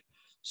massive.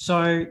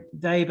 So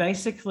they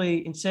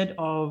basically, instead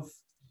of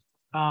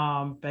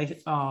calling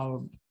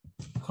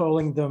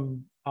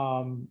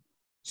them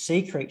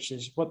sea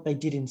creatures, what they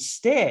did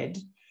instead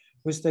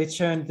was they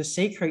turned the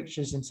sea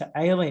creatures into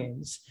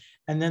aliens,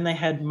 and then they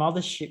had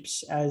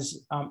motherships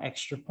as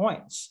extra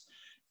points.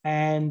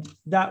 And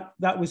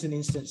that was an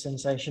instant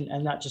sensation,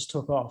 and that just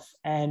took off.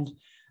 And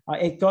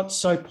it got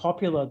so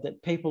popular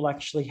that people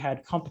actually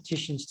had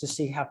competitions to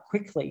see how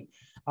quickly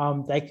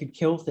they could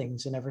kill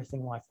things and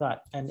everything like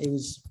that. And it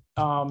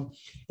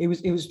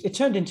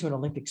turned into an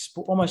Olympic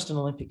sport, almost an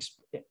Olympic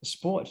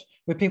sport,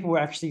 where people were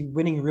actually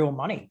winning real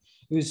money.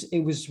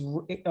 It was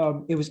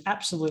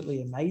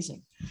absolutely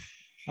amazing.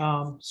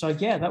 So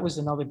yeah, that was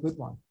another good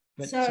one.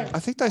 But, I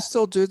think they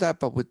still do that,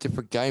 but with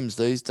different games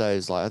these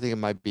days. Like I think it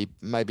might be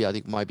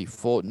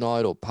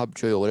Fortnite or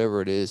PUBG or whatever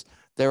it is.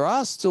 There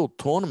are still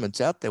tournaments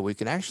out there where you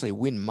can actually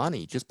win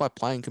money just by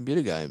playing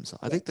computer games.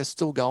 I think they're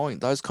still going.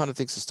 Those kind of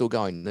things are still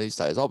going these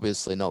days.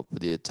 Obviously not for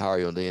the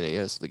Atari or the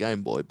NES, or the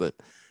Game Boy, but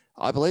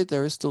I believe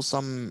there is still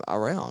some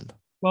around.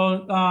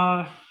 Well,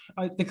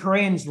 the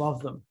Koreans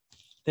love them.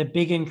 They're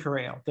big in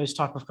Korea, those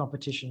type of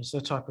competitions,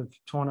 those type of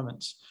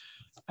tournaments.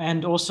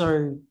 And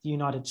also the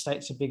United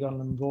States are big on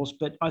them balls.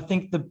 But I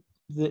think the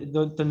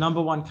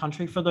number one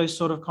country for those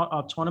sort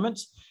of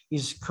tournaments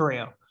is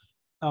Korea.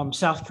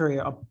 South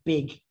Korea are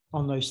big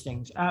on those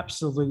things,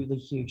 absolutely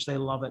huge. They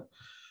love it.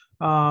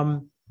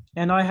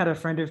 And I had a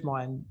friend of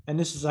mine, and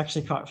this is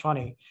actually quite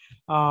funny.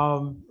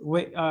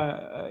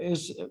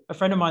 Is a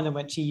friend of mine that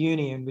went to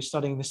uni and was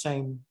studying the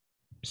same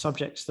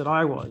subjects that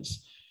I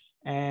was.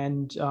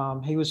 And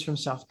he was from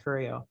South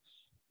Korea.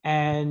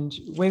 And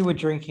we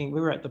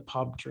were at the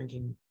pub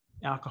drinking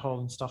alcohol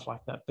and stuff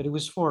like that, but it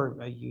was for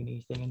a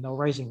uni thing and they were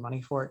raising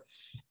money for it.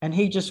 And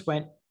he just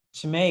went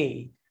to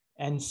me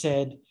and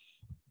said,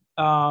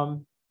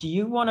 do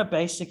you want to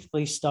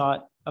basically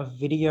start a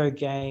video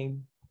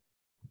game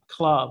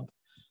club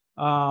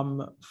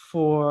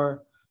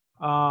for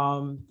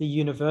the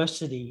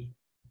university?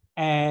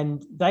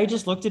 And they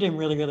just looked at him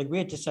really, really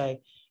weird to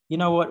say, you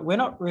know what, we're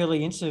not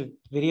really into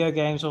video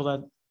games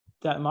all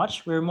that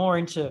much. We're more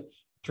into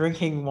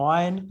drinking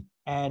wine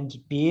and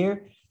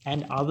beer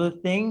and other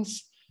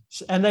things.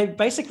 And they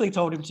basically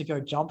told him to go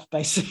jump,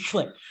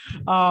 basically.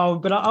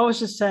 But I was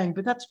just saying,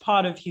 but that's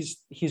part of his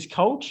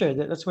culture.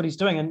 That's what he's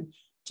doing. And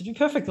to be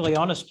perfectly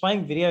honest,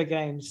 playing video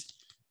games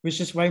was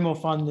just way more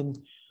fun than,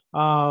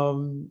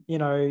 you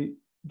know,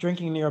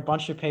 drinking near a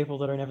bunch of people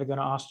that are never going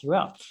to ask you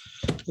out.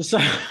 So,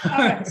 All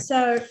right.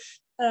 So,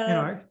 you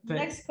know, but,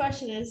 next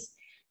question is,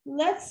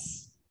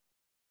 let's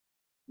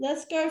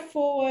go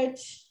forward.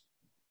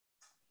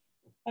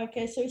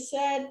 Okay, so we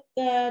said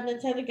the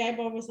Nintendo Game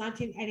Boy was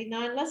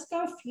 1989. Let's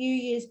go a few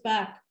years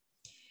back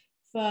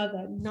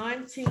further.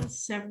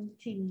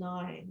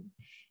 1979.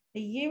 A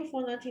year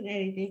before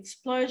 1980, the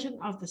explosion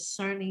of the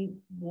Sony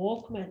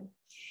Walkman.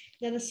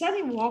 Now, the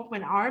Sony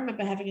Walkman, I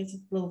remember having as a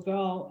little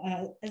girl,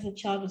 as a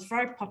child, was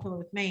very popular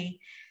with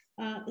me.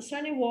 The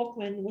Sony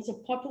Walkman was a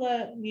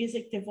popular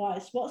music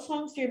device. What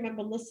songs do you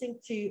remember listening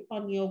to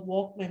on your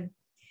Walkman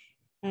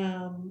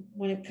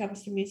when it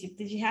comes to music?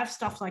 Did you have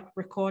stuff like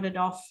recorded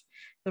off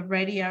the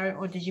radio,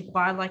 or did you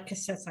buy like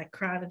cassettes like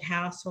Crowded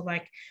House or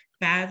like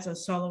bands or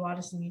solo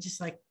artists, and you just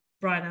like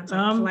Brian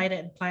Adams played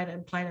it?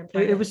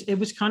 It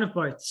was kind of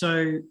both.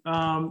 So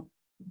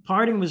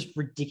pirating was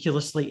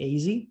ridiculously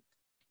easy.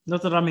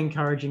 Not that I'm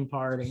encouraging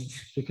pirating,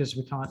 because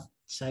we can't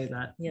say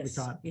that. Yes, we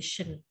can't. You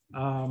shouldn't.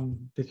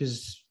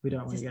 Because we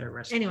don't want to get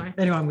arrested. Anyway,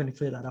 I'm going to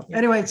clear that up. Yeah.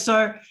 Anyway,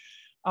 so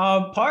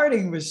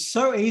pirating was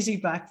so easy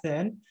back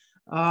then.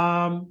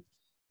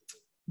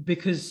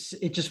 Because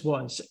it just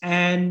was.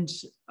 And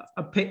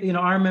you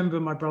know, I remember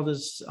my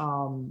brothers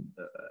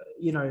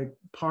you know,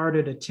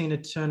 pirated a Tina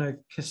Turner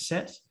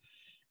cassette.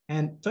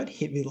 And don't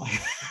hit me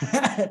like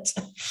that.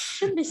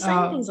 Shouldn't be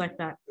saying things like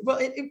that. Well,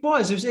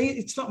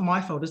 it's not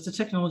my fault, it's the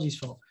technology's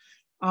fault.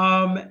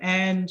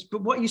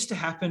 But what used to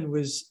happen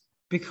was,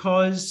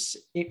 because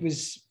it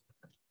was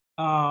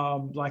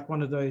like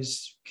one of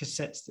those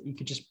cassettes that you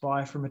could just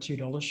buy from a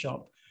 $2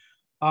 shop,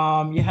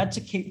 you had to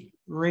keep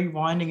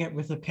rewinding it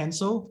with a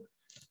pencil.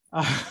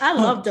 I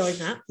love doing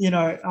that. You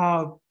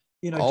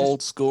know,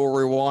 old school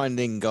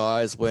rewinding,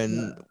 guys.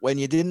 When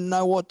you didn't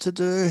know what to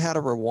do, how to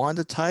rewind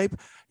a tape,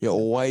 you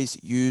always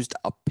used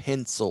a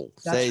pencil.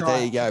 That's right.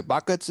 There you go.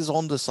 Buckets is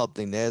onto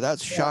something there.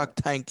 That's Shark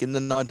Tank in the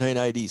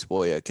 1980s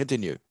for you.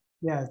 Continue.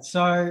 Yeah.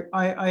 So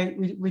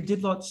we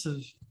did lots of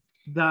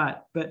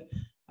that, but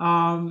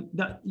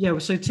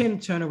so Tina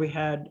Turner we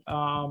had,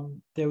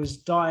 there was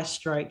Dire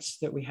Straits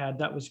that we had,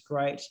 that was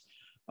great.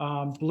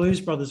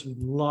 Blues Brothers, we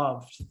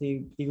loved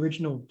the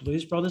original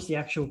Blues Brothers, the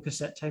actual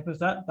cassette tape of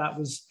that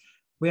was,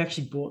 we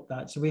actually bought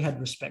that, so we had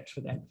respect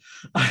for them.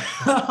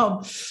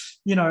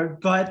 You know,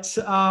 but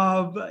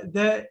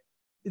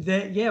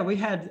we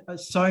had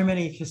so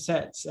many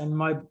cassettes, and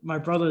my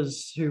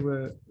brothers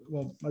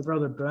my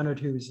brother Bernard,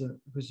 who was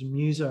a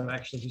muso,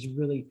 actually, who's a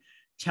really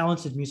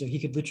talented muso. He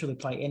could literally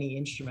play any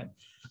instrument.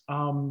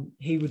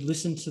 He would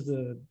listen to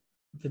the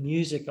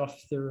music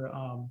off the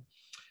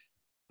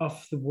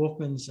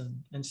Walkmans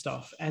and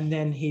stuff, and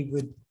then he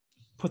would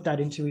put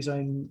that into his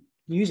own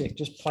music,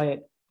 just play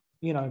it,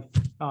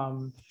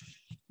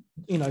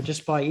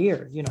 just by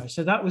ear,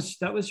 so that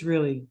was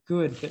really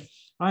good. But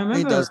I remember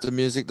he does the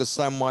music the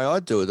same way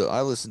I do it.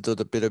 I listen to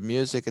the bit of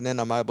music, and then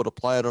I'm able to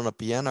play it on a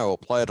piano or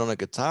play it on a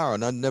guitar,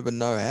 and I never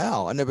know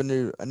how. I never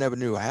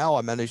knew how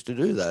I managed to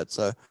do that.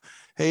 So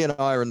he and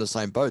I are in the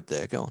same boat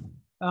there. Go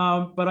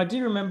on. But I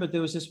do remember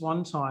there was this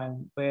one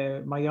time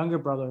where my younger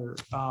brother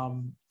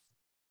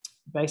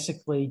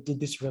basically did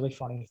this really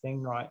funny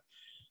thing, right?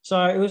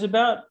 So it was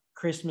about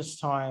Christmas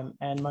time,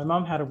 and my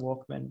mum had a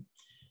Walkman,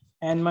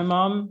 and my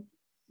mum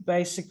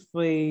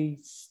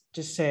basically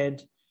just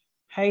said,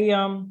 "Hey,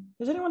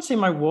 has anyone seen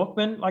my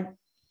Walkman? Like,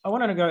 I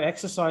wanted to go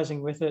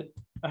exercising with it.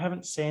 I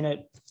haven't seen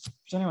it.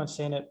 Has anyone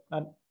seen it?"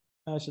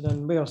 So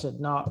then we all said,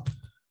 "No,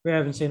 we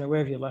haven't seen it. Where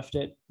have you left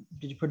it?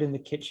 Did you put it in the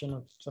kitchen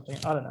or something?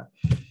 I don't know."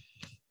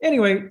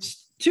 Anyway,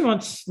 2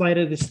 months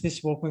later,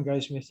 this Walkman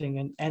goes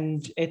missing,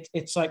 and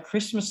it's like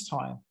Christmas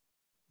time,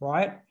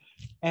 right?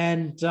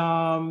 And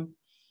I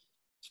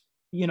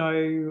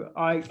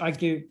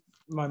give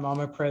my mum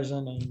a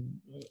present,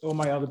 and all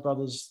my other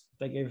brothers,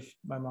 they give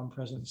my mum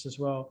presents as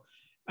well.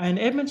 And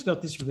Edmund's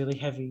got this really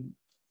heavy,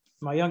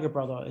 my younger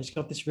brother has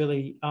got this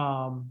really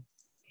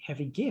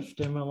heavy gift,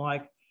 and we're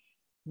like,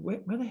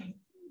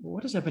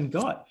 what has Edmund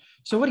got?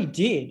 So what he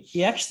did,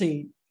 he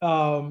actually,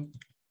 and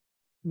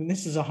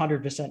this is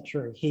 100%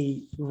 true,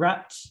 he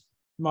wrapped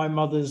my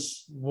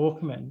mother's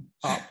Walkman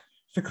up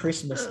for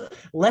Christmas,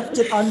 left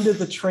it under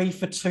the tree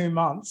for 2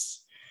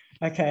 months,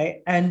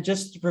 okay, and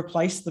just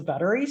replaced the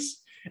batteries,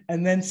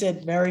 and then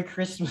said, "Merry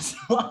Christmas,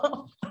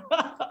 Mom."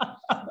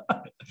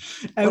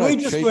 And what we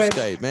a just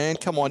cheapskate, man.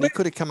 Come on, he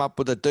could have come up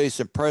with a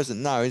decent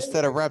present. No,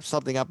 instead of wrap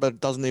something up that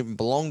doesn't even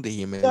belong to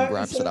him and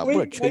wraps it up. What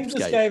a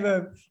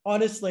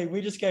cheapskate.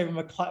 We just gave him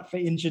a clap for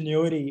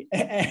ingenuity,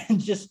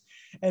 and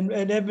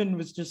Evan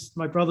was just,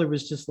 my brother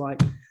was just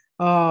like,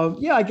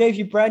 "Yeah, I gave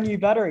you brand new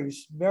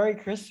batteries. Merry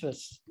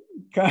Christmas."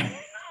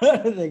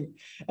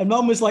 And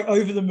Mum was like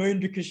over the moon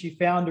because she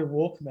found her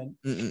Walkman.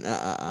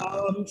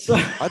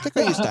 I think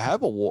I used to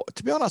have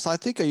to be honest, I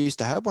think I used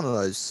to have one of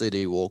those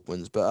CD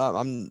Walkmans, but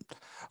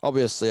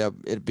Obviously,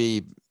 it'd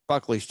be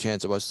Buckley's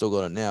chance if I still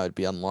got it now. It'd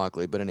be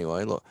unlikely. But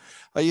anyway, look,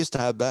 I used to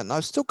have that, and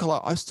I've still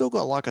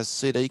got like a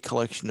CD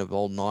collection of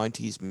old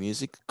 '90s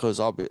music because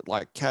I'll be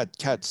like Kat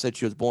said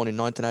she was born in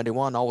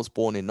 1981. I was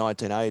born in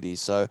 1980,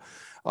 so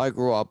I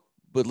grew up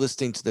with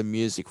listening to the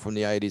music from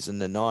the '80s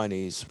and the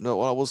 '90s.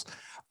 No,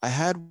 I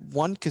had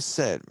one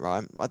cassette,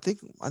 right? I think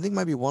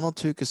maybe one or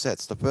two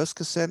cassettes. The first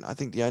cassette, I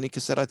think the only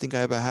cassette I think I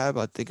ever have,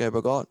 I think I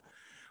ever got,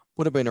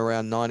 would have been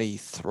around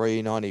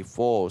 93,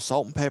 94.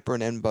 Salt and Pepper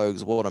and En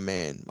Vogue's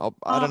Waterman.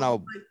 I don't know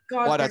my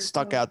God, why that that's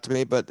stuck so- out to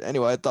me, but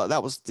anyway, I thought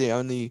that was the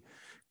only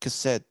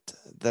cassette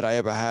that I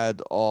ever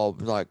had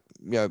of like,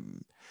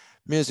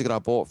 music that I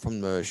bought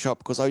from the shop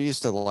because I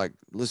used to like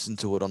listen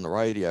to it on the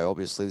radio.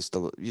 Obviously,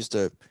 used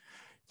to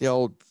the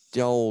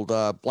old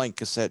blank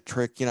cassette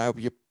trick.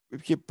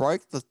 If you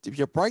break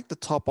the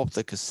top of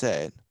the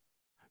cassette,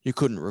 you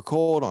couldn't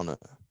record on it.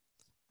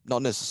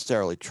 Not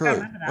necessarily true.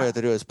 remember All you have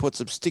that. to do is put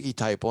some sticky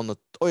tape on the.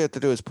 All you have to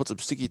do is put some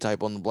sticky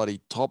tape on the bloody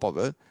top of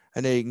it,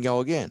 and then you can go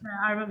again.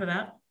 Yeah, I remember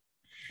that.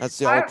 That's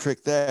the I- old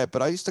trick there.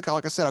 But I used to go,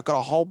 like I said, I got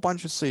a whole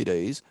bunch of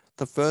CDs.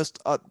 The first,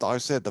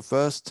 the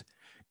first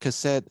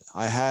cassette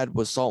I had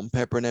was Salt and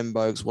Pepper and En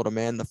Vogue's What a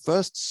Man. The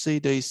first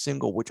CD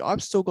single, which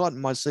I've still got in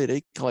my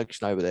CD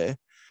collection over there,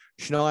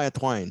 Shania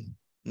Twain.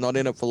 Not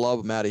in it for love,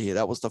 I'm out of here.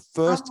 That was the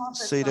first love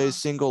that CD song.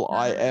 single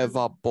I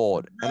ever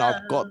bought. And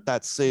I've got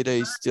that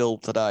CD still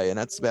today. And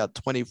that's about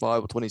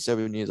 25 or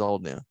 27 years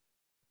old now.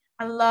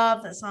 I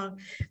love that song.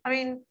 I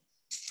mean,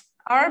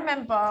 I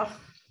remember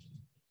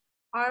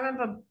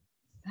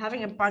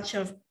having a bunch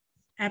of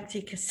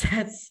empty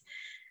cassettes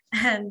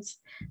and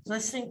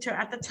listening to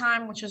at the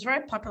time, which was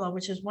very popular,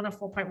 which is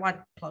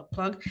 104.1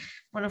 plug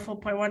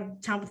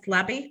 104.1 Town with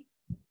Lab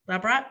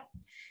Rat.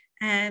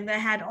 And they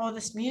had all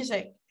this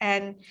music,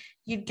 and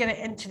you'd get it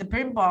into the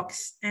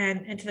boombox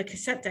and into the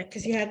cassette deck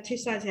because you had two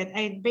sides, you had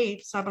A and B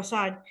side by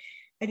side,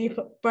 and you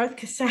put both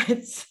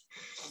cassettes.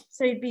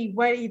 So you'd be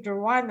waiting, you'd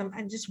rewind them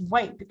and just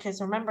wait because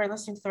I remember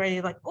listening to the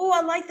radio, like, oh,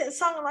 I like that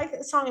song,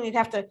 and you'd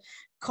have to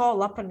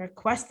call up and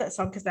request that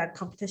song because they had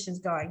competitions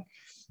going.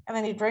 And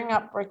then you'd ring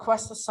up,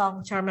 request the song,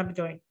 which I remember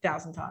doing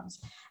 1,000 times.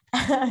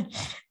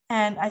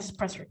 And I just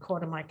press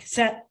record on my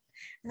cassette.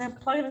 And then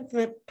put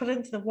it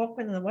into the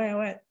Walkman, and away I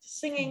went,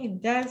 singing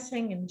and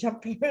dancing and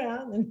jumping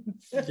around.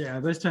 And Yeah,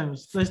 those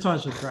times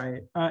were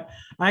great.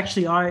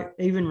 I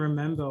even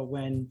remember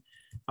when.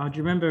 Do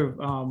you remember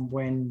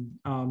when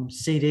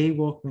CD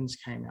Walkmans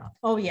came out?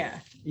 oh yeah,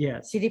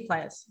 Yeah. CD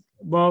players.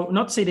 Well,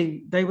 not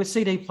CD. They were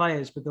CD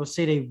players, but they were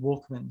CD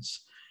Walkmans,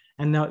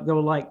 and they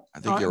were like. I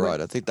think you're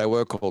right. I think they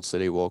were called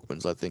CD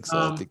Walkmans. I think so.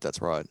 I Um, think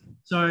that's right.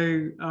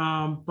 So,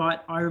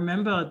 but I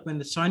remember when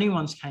the Sony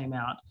ones came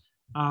out,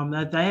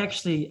 that they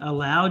actually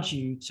allowed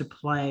you to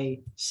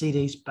play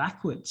CDs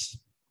backwards,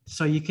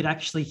 so you could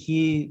actually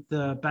hear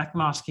the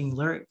backmasking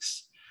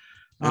lyrics.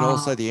 And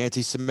also the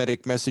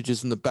anti-Semitic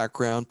messages in the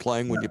background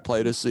playing when you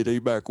played a CD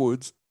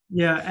backwards.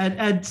 Yeah,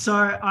 and so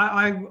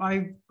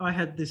I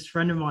had this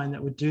friend of mine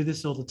that would do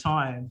this all the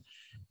time,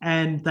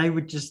 and they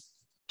would just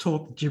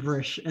talk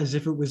gibberish as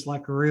if it was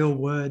like real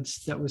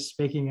words that was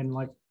speaking, and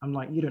like I'm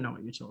like, you don't know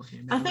what you're talking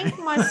about. I think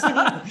my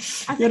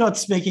CD. You're not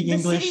speaking the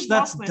English. CD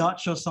That's Walkman-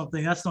 Dutch or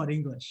something. That's not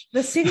English.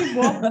 The CD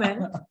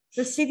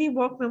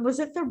Walkman, was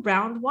it the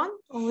round one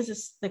or was it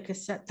the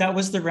cassette? That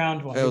was the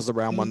round one. It was the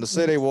round one. The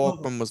CD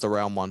Walkman was the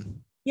round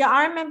one. Yeah,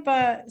 I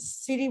remember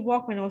CD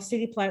Walkman or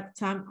CD player at the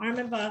time. I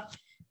remember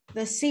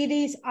the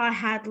CDs I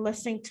had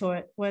listening to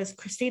it was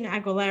Christina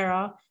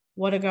Aguilera,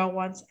 What a Girl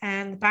Wants,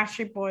 and the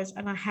Backstreet Boys.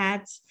 And I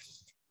had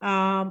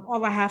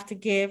All I Have to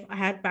Give. I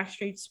had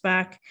Backstreet's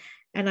Back.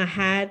 And I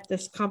had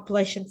this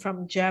compilation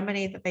from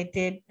Germany that they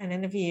did an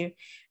interview.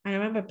 And I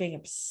remember being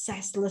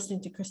obsessed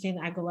listening to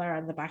Christina Aguilera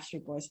and the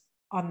Backstreet Boys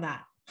on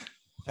that.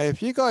 Hey,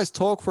 if you guys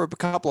talk for a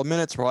couple of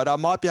minutes, right, I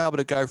might be able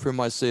to go through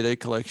my CD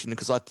collection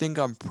because I think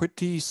I'm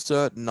pretty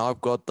certain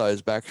I've got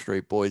those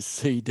Backstreet Boys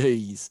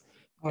CDs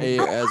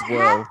here as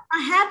well. I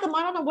had them.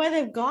 I don't know where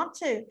they've gone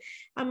to.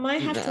 I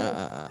might have to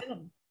find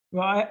them.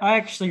 Well, I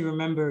actually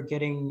remember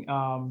getting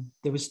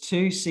there was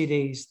two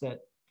CDs that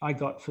I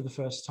got for the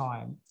first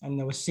time, and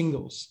they were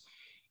singles,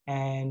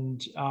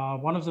 and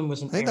one of them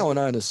was I think they were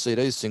known as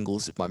CD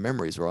singles, if my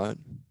memory's right.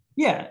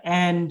 Yeah,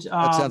 and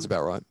That sounds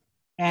about right.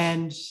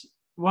 And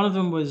one of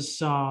them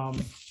was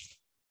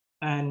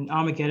an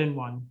Armageddon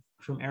one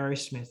from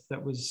Aerosmith.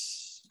 That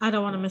was I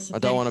don't want to miss a I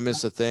thing. don't want to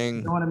miss a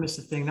thing. Don't want to miss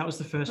a thing. That was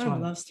the first I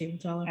one. love Steven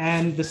Tyler.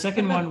 And the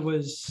second one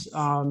was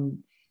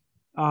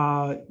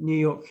New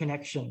York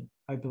Connection,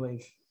 I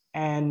believe.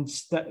 And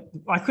that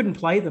I couldn't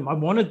play them. I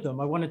wanted them.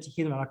 I wanted to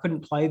hear them, and I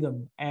couldn't play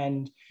them.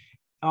 And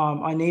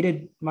I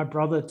needed my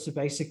brother to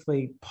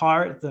basically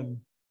pirate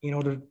them in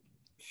order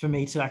for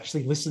me to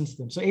actually listen to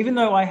them. So even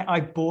though I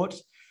bought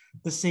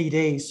the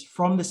CDs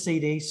from the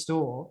CD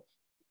store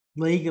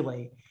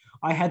legally,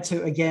 I had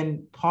to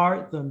again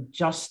pirate them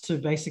just to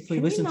basically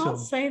Can listen you to not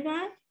them. say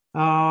that?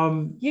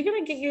 You're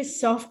gonna get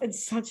yourself in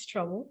such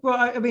trouble. Well,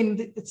 I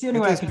mean, it's the only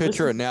I way I just could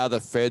picture listen. it now. The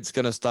Fed's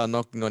going to start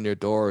knocking on your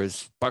door.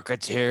 Is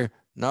buckets here?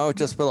 No,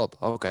 just Philip.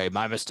 Okay,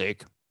 my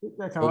mistake.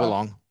 Okay, Move well,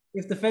 along.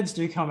 If the feds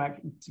do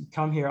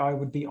come here, I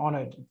would be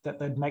honored that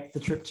they'd make the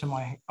trip to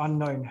my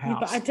unknown Yeah, house.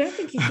 but I don't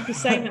think you should be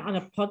saying that on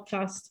a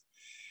podcast.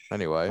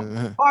 Anyway,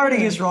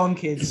 Pirating is wrong,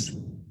 kids.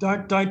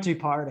 Don't do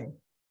pirating.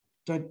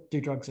 Don't do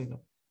drugs either.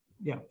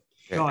 Yeah.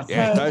 Go on.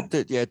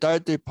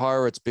 don't do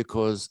pirates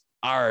because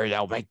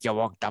they'll make you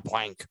walk the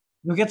plank.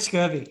 You'll get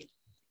scurvy.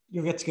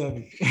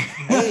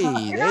 Hey,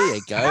 there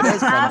you go.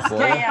 That's one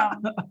for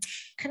you.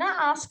 Can I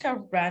ask a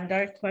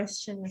rando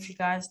question, if you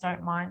guys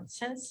don't mind?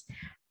 Since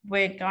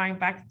we're going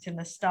back to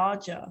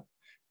nostalgia,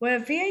 were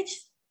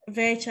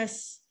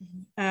VHS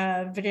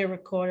video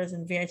recorders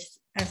and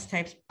VHS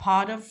tapes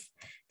part of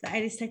the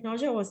 80s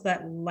technology, or was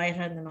that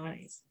later in the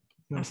 90s?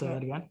 You want to say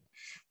that again?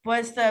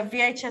 Was the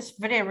VHS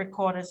video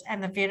recorders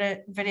and the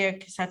video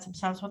cassettes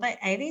themselves, were they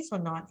 80s or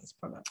 90s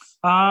products?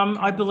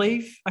 I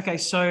believe, okay,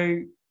 so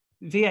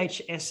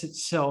VHS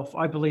itself,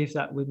 I believe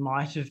that we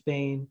might have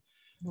been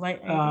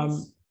late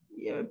 80s?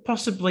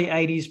 Possibly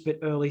 80s, but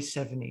early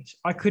 70s.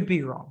 I could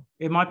be wrong.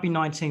 It might be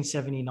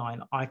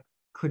 1979. I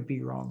could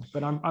be wrong,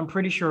 but I'm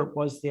pretty sure it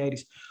was the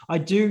 80s. I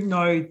do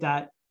know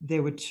that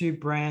there were two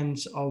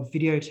brands of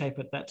videotape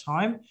at that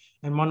time,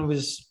 and one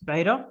was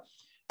Beta,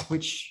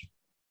 which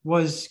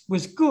was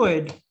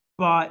good,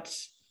 but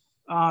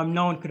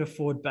no one could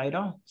afford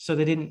Beta, so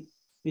it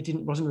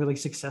wasn't really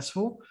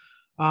successful.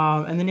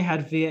 And then you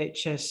had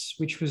VHS,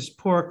 which was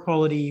poorer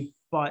quality,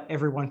 but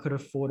everyone could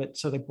afford it,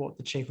 so they bought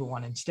the cheaper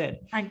one instead.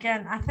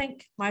 Again, I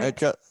think and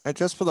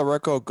just for the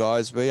record,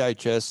 guys,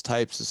 VHS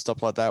tapes and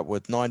stuff like that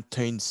were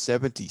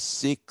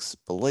 1976.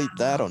 Believe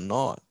that or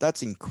not,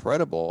 that's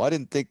incredible. I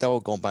didn't think they were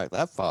going back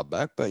that far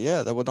back, but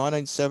yeah, they were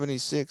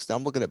 1976.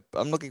 I'm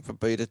looking for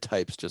beta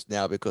tapes just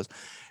now because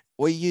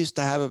we used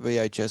to have a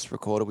VHS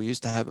recorder. We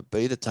used to have a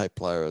beta tape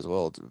player as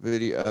well,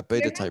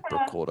 beta tape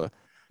recorder.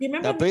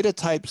 Now beta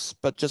tapes,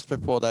 but just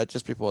before that,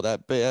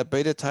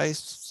 beta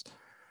tapes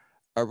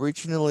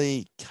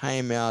originally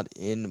came out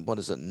in, what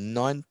is it,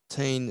 I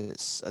think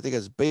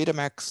it's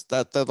Betamax,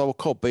 that they were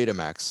called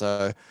Betamax.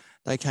 So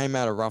they came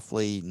out of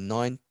roughly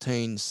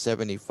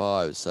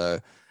 1975. So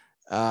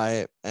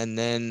and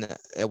then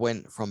it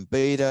went from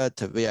beta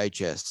to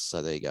VHS.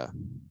 So there you go.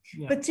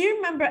 Yeah. But do you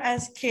remember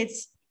as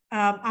kids,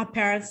 our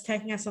parents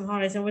taking us on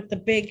holidays and with the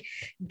big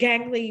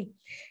gangly,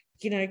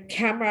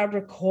 camera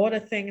recorder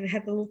thing, and it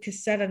had the little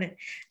cassette on it. And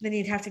then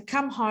you'd have to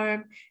come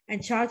home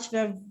and charge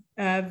the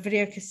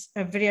video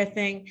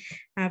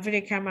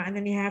camera, and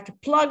then you have to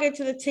plug it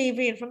to the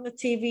TV, and from the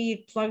TV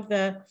you'd plug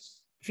the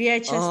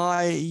VHS.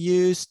 I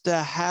used to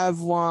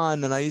have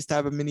one, and I used to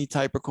have a mini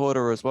tape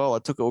recorder as well. I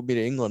took it with me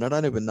to England. I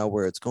don't even know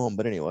where it's gone,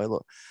 but anyway,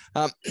 look.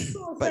 But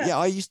yeah,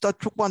 I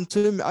took one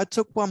too. I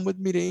took one with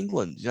me to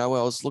England. Where I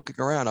was looking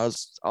around. I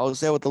was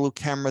there with the little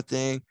camera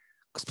thing.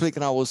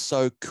 Speaking, I was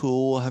so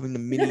cool having the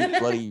mini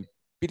bloody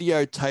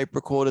videotape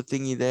recorder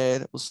thingy there.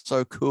 That was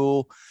so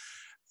cool.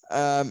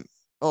 All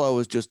I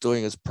was just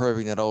doing is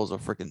proving that I was a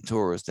freaking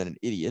tourist and an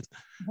idiot.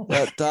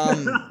 But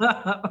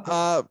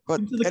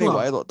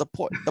anyway, look,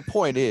 the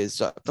point is,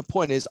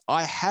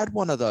 I had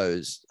one of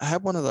those. I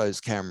had one of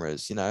those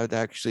cameras. You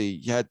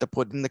had to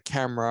put in the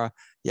camera.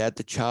 You had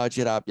to charge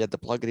it up. You had to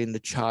plug it in to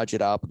charge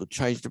it up. It'll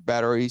change the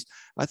batteries.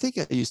 I think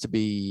it used to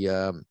be.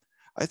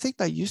 I think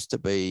they used to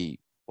be.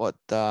 What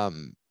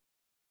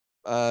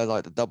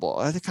like the double,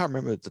 I can't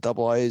remember the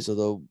double A's or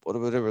the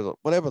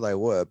whatever they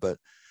were, but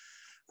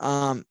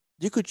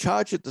you could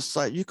charge it the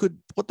same. You could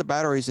put the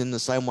batteries in the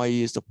same way you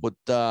used to put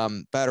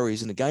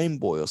batteries in a Game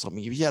Boy or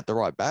something. If you had the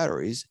right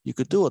batteries, you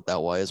could do it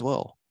that way as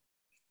well.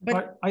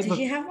 But did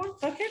you have one,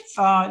 Buckets?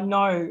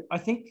 No, I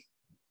think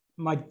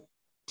my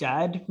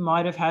dad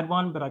might have had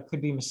one, but I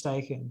could be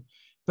mistaken.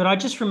 But I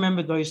just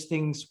remember those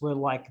things were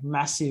like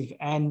massive,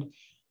 and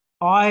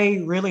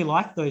I really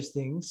like those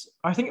things.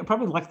 I think I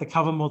probably like the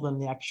cover more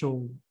than the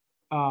actual,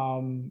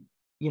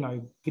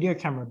 video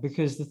camera,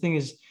 because the thing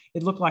is,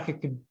 it looked like it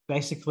could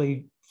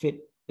basically fit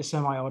a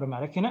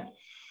semi-automatic in it.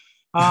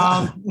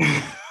 Well,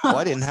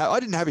 I didn't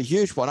have a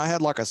huge one. I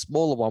had like a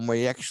smaller one where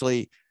you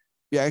actually,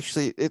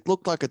 it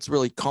looked like it's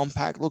really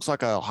compact. It looks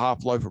like a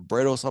half loaf of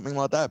bread or something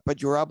like that.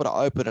 But you were able to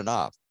open it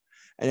up,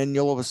 and then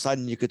all of a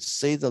sudden you could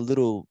see the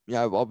little,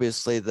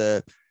 obviously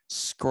the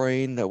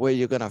screen where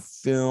you're gonna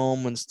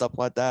film and stuff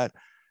like that.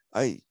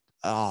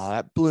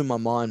 That blew my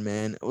mind,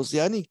 man. It was the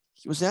only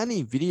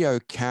video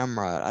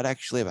camera I'd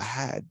actually ever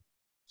had.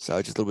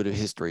 So just a little bit of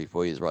history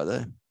for you right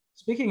there.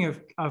 Speaking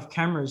of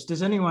cameras,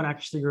 does anyone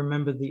actually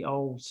remember the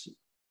old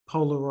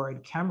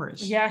Polaroid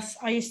cameras? Yes,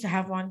 I used to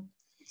have one.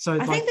 So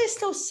I think they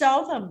still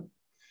sell them.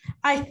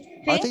 I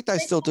think they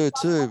still do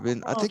too.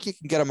 And I think you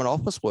can get them at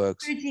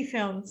Officeworks.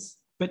 Fujifilms.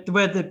 But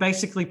where they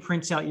basically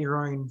prints out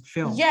your own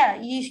film.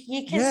 Yeah,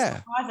 you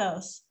can buy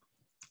those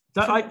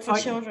for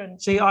children.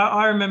 See,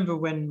 I remember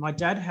when my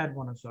dad had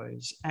one of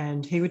those,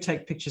 and he would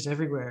take pictures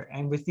everywhere,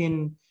 and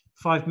within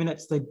 5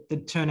 minutes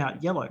they'd turn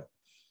out yellow.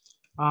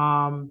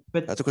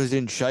 But that's because he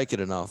didn't shake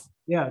it enough.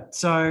 Yeah,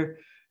 so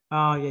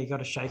Oh yeah, you got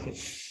to shake it.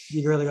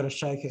 You really got to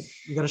shake it.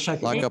 You got to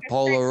shake Like it. a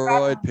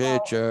Polaroid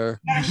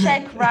picture. Gotta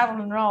shake,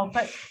 rattle, and roll.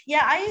 But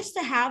yeah, I used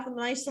to have them,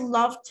 and I used to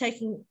love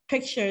taking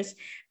pictures.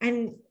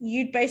 And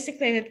you'd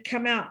basically it'd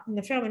come out in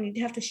the film, and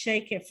you'd have to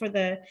shake it for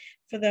the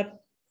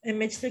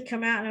image to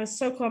come out. And it was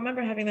so cool. I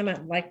remember having them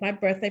at like my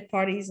birthday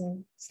parties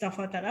and stuff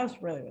like that. That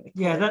was really cool.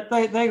 Yeah, that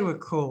they were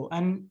cool.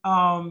 And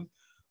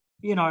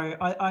you know,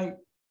 I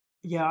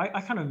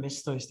kind of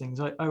miss those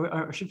things.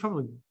 I should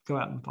probably go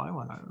out and buy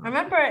one. I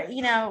remember,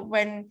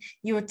 when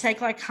you would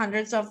take like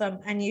hundreds of them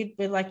and you'd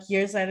be like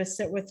years later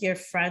sit with your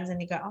friends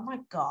and you go, oh my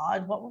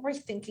God, what were we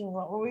thinking?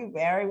 What were we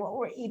wearing? What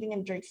were we eating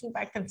and drinking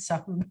back then?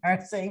 So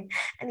embarrassing.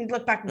 And you'd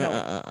look back and go,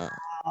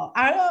 wow.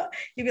 I don't know.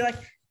 You'd be like,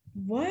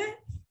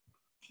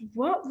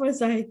 what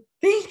was I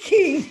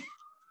thinking?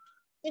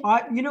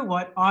 You know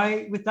what?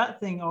 With that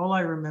thing, all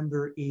I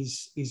remember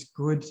is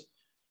good.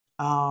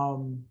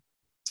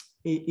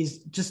 It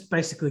is just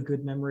basically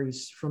good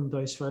memories from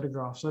those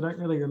photographs. I don't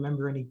really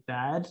remember any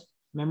bad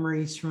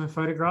memories from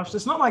photographs.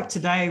 It's not like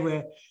today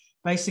where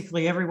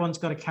basically everyone's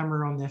got a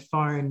camera on their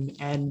phone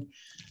and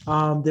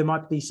there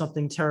might be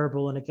something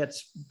terrible and it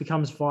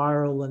becomes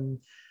viral and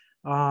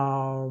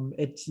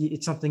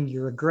it's something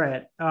you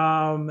regret.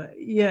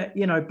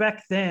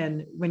 Back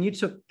then when you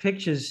took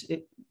pictures,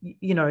 it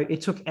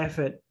took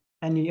effort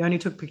and you only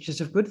took pictures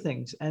of good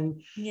things.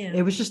 And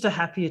it was just a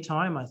happier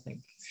time, I think.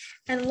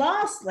 And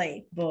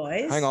lastly,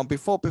 boys. Hang on,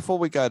 before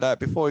we go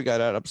that, I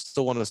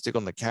still want to stick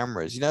on the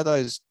cameras. You know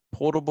those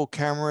portable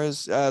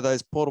cameras,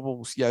 those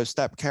portable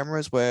snap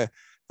cameras where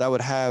they would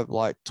have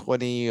like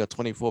 20 or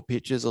 24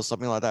 pictures or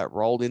something like that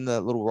rolled in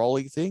the little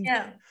rolling thing.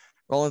 Yeah.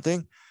 Rolling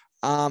thing.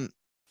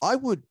 I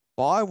would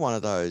buy one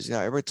of those,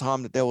 every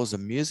time that there was a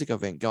music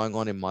event going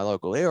on in my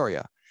local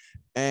area.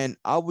 And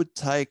I would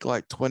take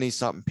like 20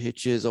 something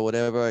pictures or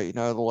whatever,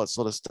 all that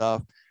sort of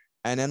stuff.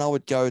 And then I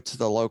would go to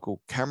the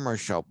local camera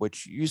shop,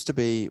 which used to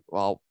be,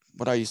 when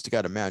I used to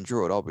go to Mount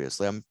Druitt,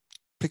 obviously. I'm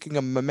picking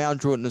a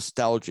Mount Druitt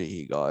nostalgia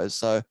here, guys.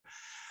 So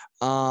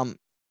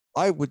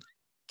I would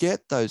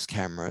get those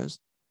cameras,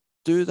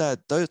 do that,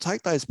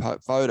 take those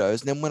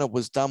photos. And then when it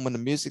was done, when the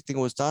music thing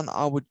was done,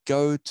 I would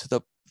go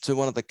to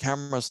one of the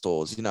camera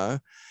stores,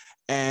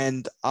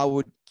 and I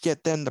would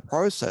get them to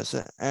process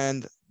it.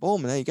 And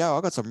boom, there you go.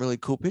 I got some really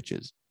cool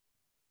pictures.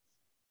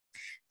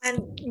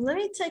 And let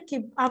me take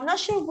you, I'm not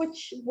sure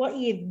what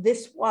year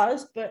this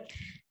was, but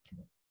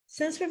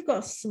since we've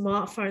got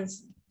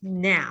smartphones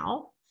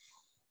now,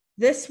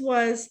 this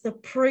was the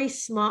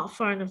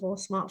pre-smartphone of all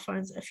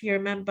smartphones. If you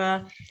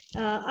remember,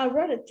 I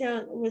wrote it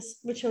down,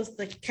 which was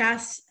the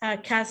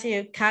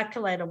Casio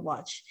calculator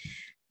watch,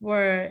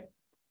 where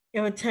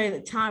it would tell you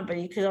the time, but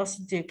you could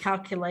also do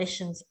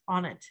calculations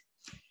on it,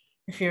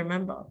 if you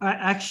remember.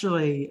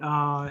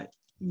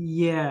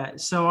 Yeah,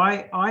 so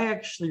I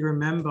actually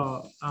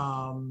remember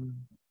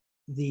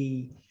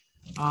the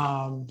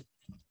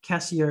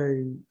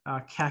Casio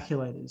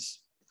calculators,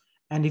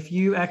 and if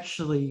you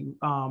actually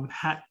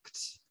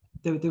hacked,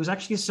 there was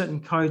actually a certain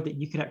code that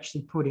you could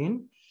actually put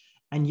in,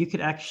 and you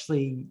could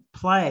actually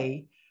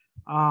play.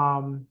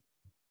 I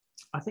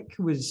think it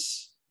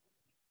was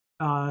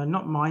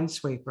not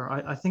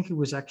Minesweeper. I think it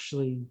was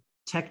actually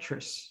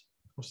Tetris.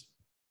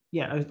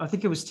 Yeah, I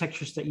think it was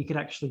Tetris that you could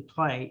actually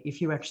play if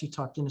you actually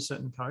typed in a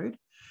certain code.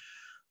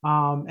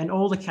 And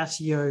all the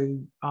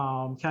Casio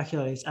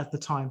calculators at the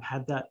time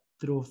had that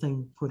little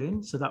thing put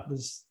in. So that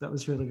was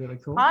really, really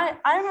cool. I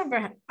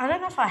remember, I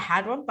don't know if I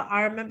had one, but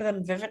I remember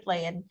them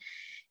vividly. And,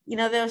 they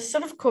were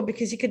sort of cool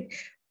because you could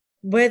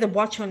wear the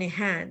watch on your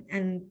hand.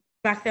 And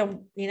back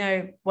then,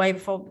 way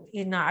before,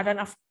 I don't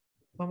know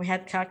when we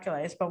had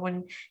calculators, but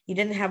when you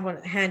didn't have one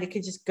at hand, you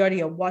could just go to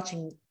your watch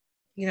and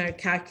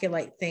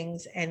calculate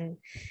things. And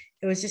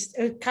it was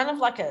kind of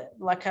like a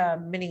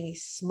mini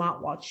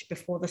smartwatch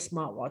before the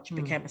smartwatch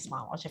became a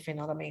smartwatch, if you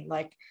know what I mean.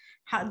 Like,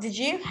 did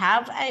you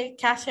have a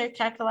Casio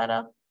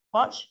calculator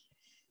watch?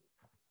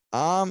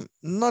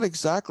 Not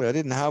exactly. I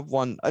didn't have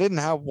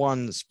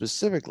one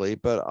specifically,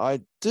 but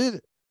I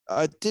did.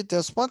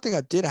 There's one thing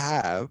I did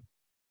have,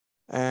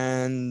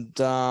 and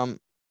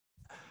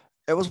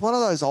it was one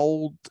of those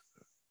old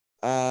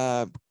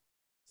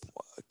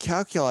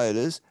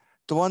calculators,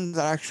 the one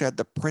that actually had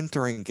the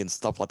printer ink and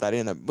stuff like that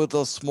in it with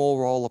a small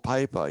roll of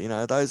paper.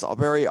 Those are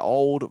very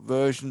old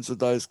versions of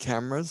those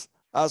cameras.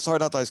 Sorry,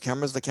 not those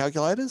cameras, the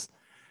calculators.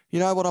 You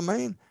know what I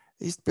mean?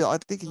 I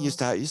think it used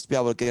to be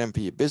able to get them for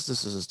your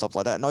businesses and stuff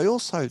like that. And I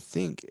also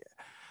think,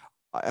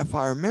 if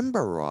I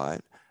remember right,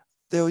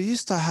 they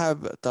used to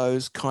have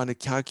those kind of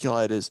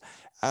calculators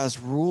as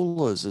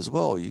rulers as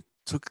well. You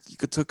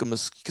could take them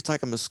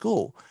to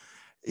school.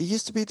 It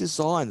used to be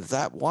designed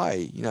that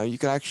way. You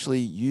could actually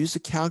use a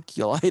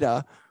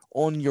calculator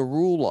on your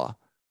ruler.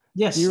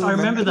 Yes, I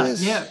remember that.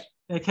 Yeah,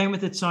 it came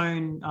with its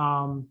own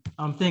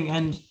thing.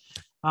 And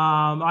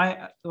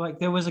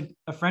there was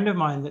a friend of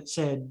mine that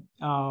said,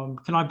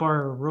 can I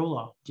borrow a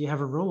ruler? Do you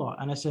have a ruler?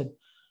 And I said,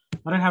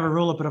 I don't have a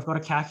ruler, but I've got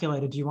a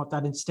calculator. Do you want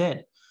that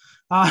instead?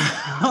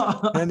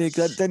 Then you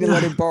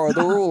let him borrow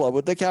the ruler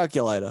with the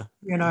calculator.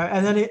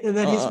 And then his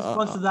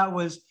response to that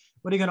was,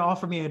 what are you going to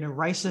offer me, an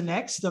eraser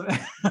next? So,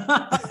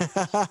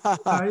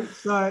 I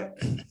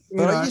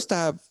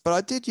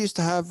did used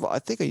to have, I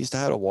think I used to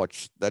have a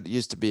watch that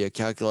used to be a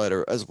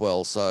calculator as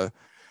well. So,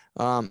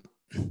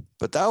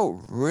 but they were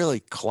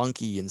really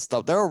clunky and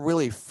stuff. They were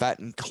really fat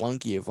and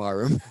clunky, if I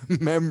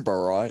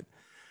remember right.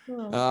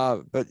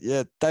 But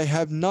yeah, they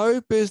have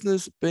no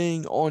business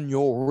being on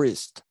your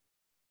wrist.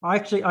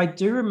 I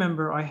do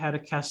remember I had a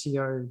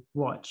Casio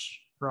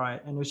watch,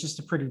 right? And it was just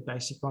a pretty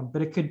basic one,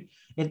 but the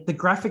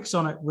graphics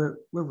on it were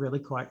really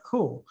quite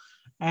cool.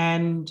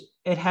 And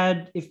it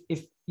had,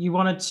 if you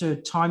wanted to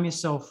time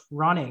yourself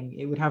running,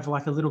 it would have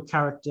like a little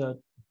character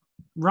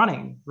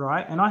running,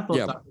 right? And I thought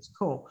that was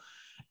cool.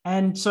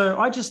 And so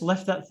I just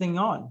left that thing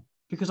on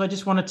because I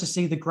just wanted to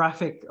see the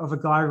graphic of a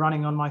guy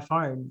running on my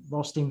phone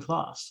whilst in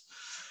class.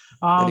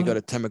 And you got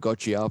a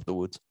Tamagotchi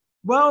afterwards.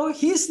 Well,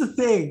 here's the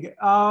thing.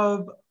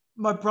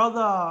 My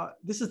brother,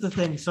 this is the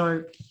thing.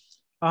 So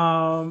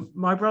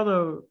my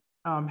brother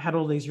had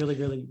all these really,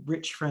 really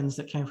rich friends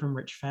that came from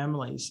rich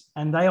families,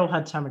 and they all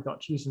had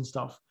Tamagotchis and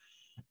stuff.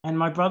 And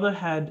my brother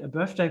had a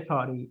birthday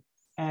party,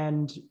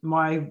 and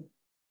my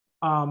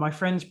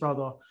friend's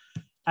brother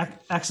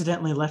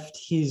accidentally left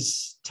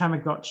his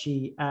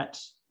Tamagotchi at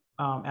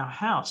our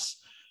house.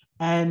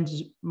 And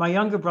my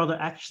younger brother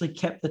actually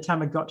kept the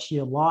Tamagotchi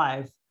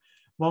alive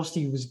whilst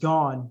he was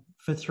gone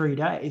for 3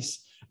 days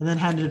and then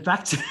handed it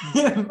back to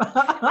him.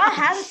 I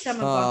had a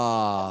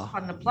Tamagotchi.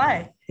 Fun to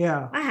play.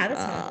 Yeah. I had a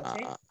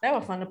Tamagotchi. They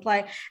were fun to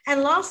play.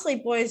 And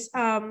lastly, boys,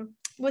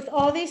 with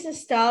all these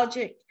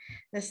nostalgia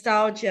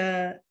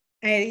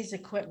 80s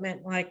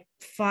equipment, like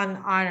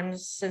fun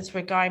items, since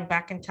we're going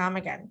back in time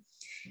again,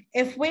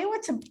 if they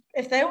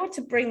were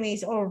to bring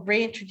these or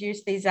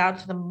reintroduce these out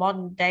to the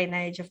modern day and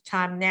age of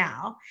time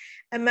now,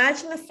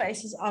 imagine the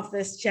faces of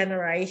this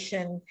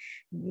generation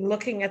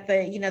looking at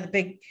the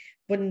big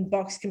wooden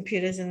box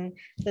computers and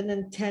the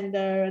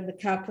Nintendo and the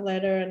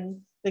calculator and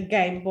the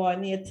Game Boy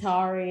and the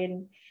Atari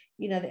and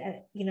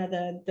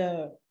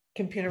the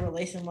computer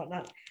release and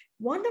whatnot.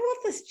 Wonder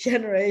what this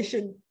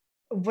generation,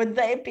 would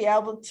they be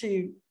able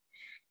to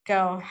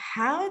go,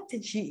 how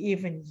did you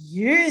even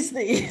use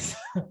these?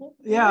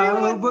 Yeah,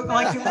 well, but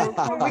like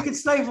we could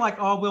say like,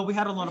 oh well, we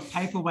had a lot of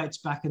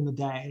paperweights back in the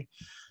day.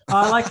 So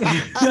like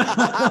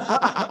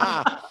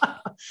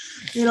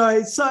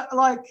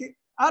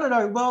I don't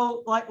know.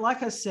 Well,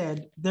 like I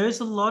said, there's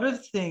a lot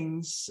of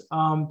things.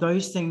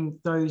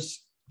 Those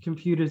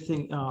computer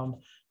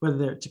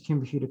whether it's a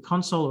computer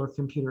console or a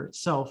computer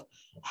itself,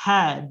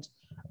 had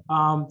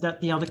that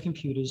the other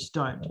computers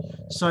don't.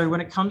 So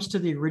when it comes to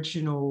the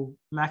original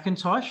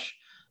Macintosh,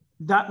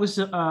 that was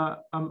a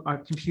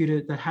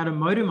computer that had a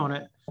modem on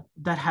it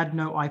that had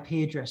no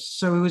IP address.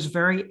 So it was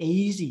very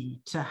easy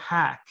to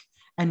hack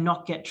and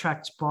not get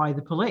tracked by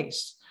the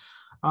police.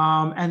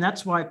 And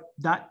that's why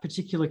that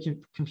particular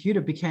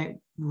computer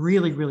became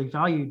really, really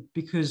valued,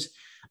 because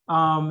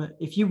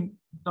if you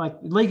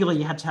legally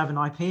you had to have an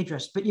IP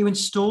address, but you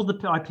installed the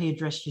IP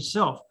address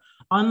yourself,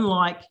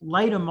 unlike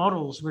later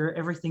models where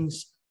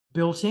everything's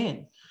built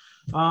in.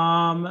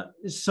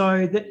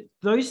 So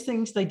those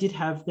things, they did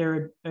have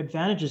their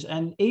advantages.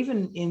 And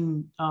even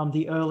in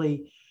the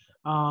early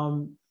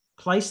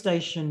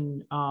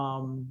PlayStation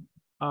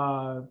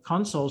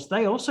consoles,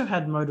 they also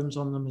had modems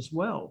on them as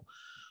well.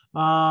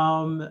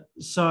 And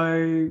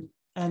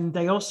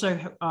they also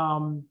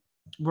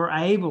were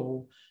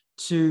able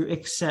to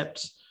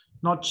accept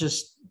not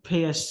just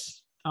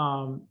PS,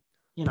 PS2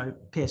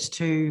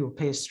 or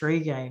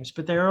PS3 games,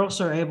 but they're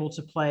also able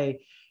to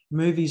play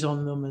movies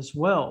on them as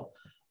well.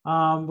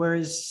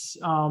 Whereas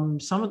some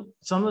of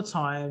the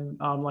time,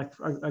 like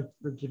I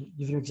give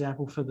you an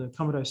example for the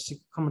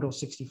Commodore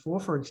 64,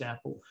 for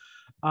example,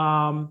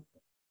 that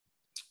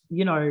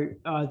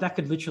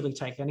could literally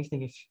take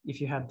anything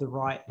if you had the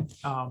right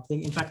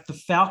thing. In fact, the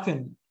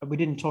Falcon, we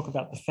didn't talk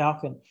about the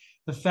Falcon.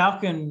 The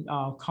Falcon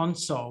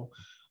console.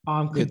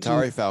 The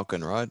Atari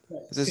Falcon, right?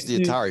 This is the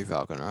Atari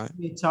Falcon, right?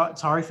 The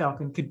Atari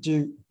Falcon could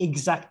do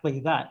exactly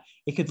that.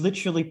 It could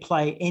literally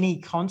play any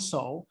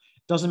console.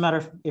 Doesn't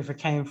matter if it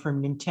came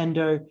from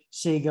Nintendo,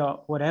 Sega,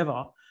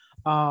 whatever.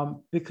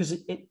 Because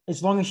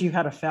as long as you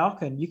had a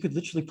Falcon, you could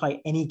literally play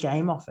any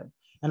game off it.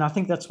 And I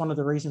think that's one of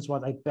the reasons why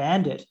they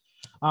banned it,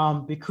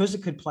 because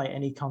it could play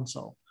any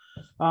console.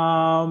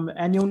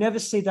 And you'll never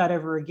see that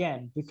ever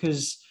again,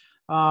 because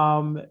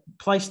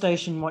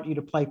PlayStation want you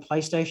to play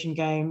PlayStation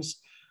games,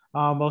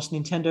 whilst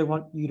Nintendo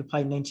want you to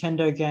play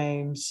Nintendo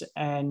games,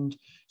 and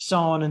so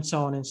on and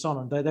so on and so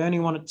on. They only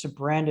wanted to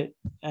brand it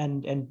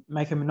and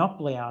make a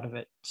monopoly out of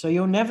it. So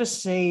you'll never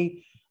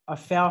see a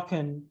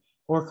Falcon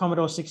or a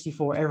Commodore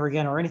 64 ever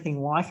again, or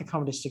anything like a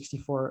Commodore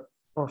 64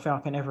 or a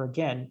Falcon ever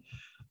again,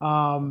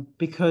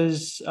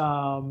 because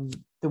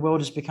the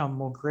world has become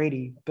more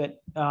greedy.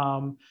 But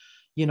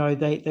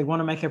they want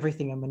to make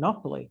everything a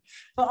monopoly.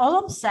 But all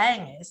I'm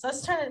saying is,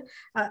 let's turn it.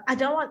 I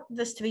don't want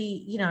this to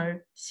be,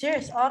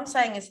 serious. All I'm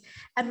saying is,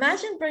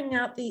 imagine bringing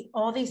out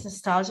all these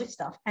nostalgic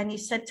stuff, and you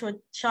said to a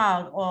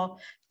child or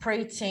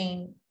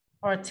preteen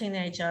or a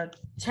teenager,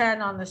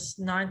 turn on this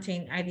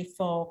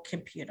 1984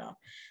 computer.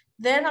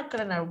 they're not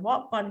going to know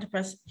what button to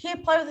press. Here,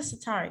 play with this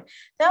Atari.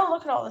 They'll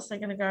look at all this. They're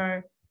going to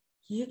go,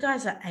 you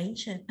guys are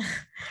ancient.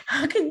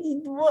 How can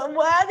you,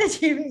 why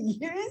did you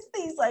use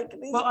these? Like,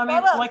 these well, I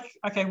mean, products? like,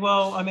 okay,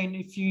 well, I mean,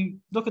 if you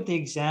look at the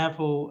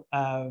example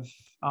of,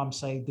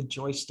 say, the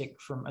joystick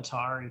from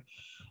Atari,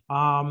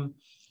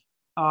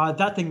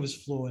 that thing was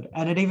flawed,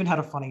 and it even had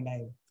a funny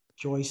name,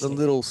 joystick.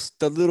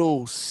 The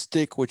little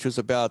stick, which was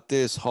about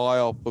this high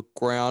off the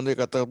ground. You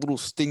got the little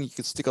sting you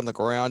can stick on the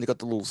ground. You got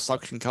the little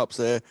suction cups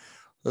there.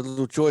 The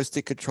little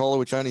joystick controller,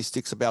 which only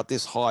sticks about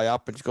this high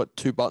up, and you've got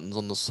 2 buttons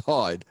on the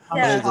side.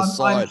 Yeah. Either I'm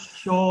side.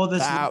 sure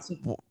there's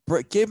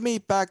That, give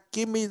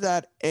me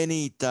that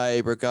any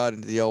day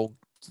regarding the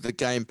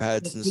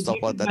gamepads and stuff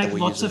like that. Make That we're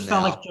lots of using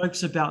phallic now.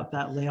 jokes about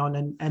that,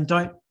 Leon, and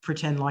don't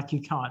pretend like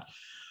you can't.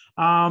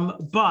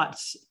 But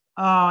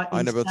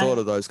I never thought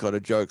of those kind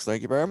of jokes.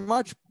 Thank you very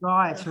much.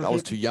 Right. I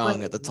was too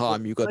young at the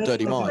time. You got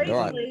dirty mind. All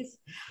right. Please.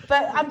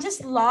 But I'm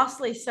just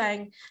lastly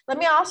saying, let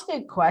me ask you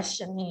a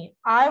question here.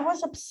 I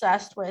was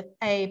obsessed with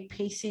a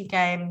PC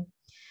game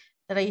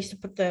that I used to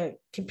put the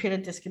computer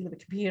disk into the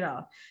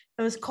computer.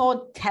 It was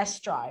called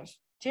Test Drive.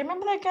 Do you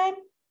remember that game?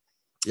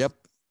 Yep.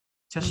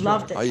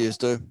 Loved it. I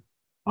used to.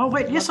 Oh,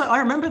 wait. Yes, I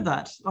remember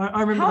that.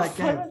 I remember How that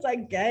fun game. was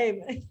that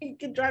game? You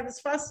could drive as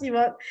fast as you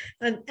want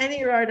on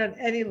any road, on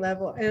any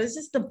level. It was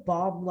just a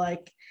bomb.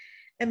 Like,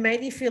 it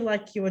made you feel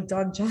like you were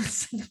Don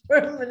Johnson for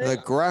a minute. The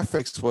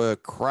graphics were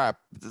crap.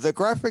 The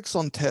graphics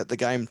on the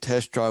game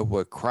Test Drive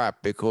were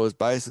crap because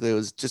basically it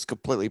was just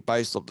completely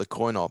based off the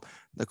coin-op.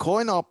 The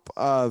coin-op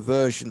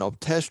version of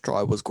Test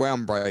Drive was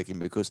groundbreaking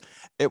because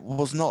it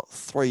was not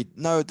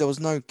there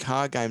was no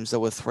car games that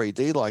were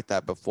 3D like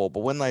that before. But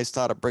when they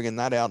started bringing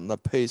that out on the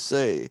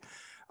PC,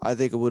 I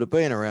think it would have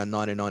been around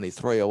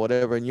 1993 or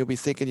whatever, and you'll be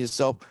thinking to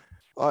yourself,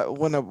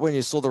 when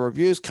you saw the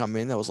reviews come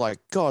in, it was like,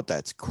 God,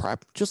 that's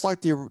crap. Just like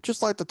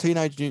the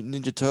Teenage Mutant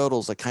Ninja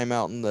Turtles that came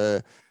out in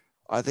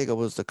I think it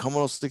was the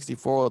Commodore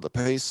 64 or the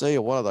PC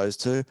or one of those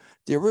two.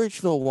 The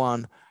original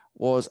one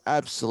was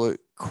absolute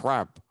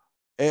crap.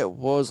 It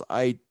was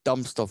a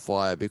dumpster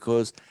fire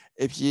because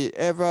if you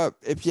ever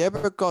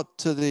got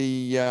to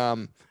the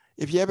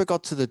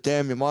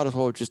dam, you might as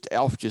well just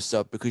alpha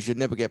yourself because you'd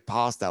never get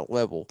past that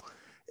level.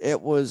 It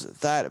was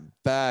that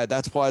bad.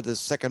 That's why the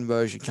second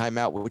version came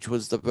out, which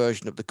was the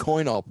version of the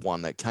coin-op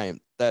one that came.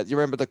 That you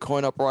remember the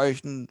coin-op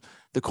version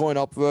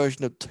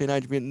of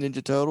Teenage Mutant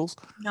Ninja Turtles?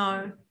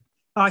 No.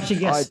 Actually,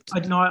 yes, I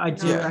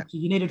do. Yeah. Actually,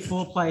 you needed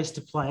 4 players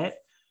to play it,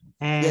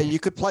 and yeah, you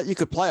could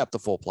play up to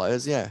 4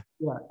 players. Yeah,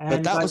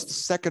 but that was the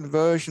second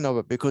version of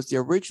it because the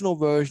original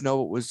version of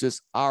it was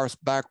just arse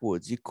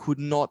backwards. You could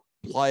not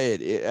play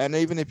it, and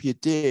even if you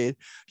did,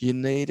 you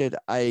needed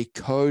a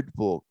code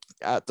book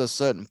at a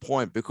certain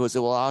point because it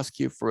will ask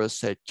you for a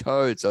set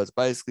code. So it's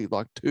basically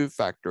like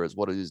 2-factor is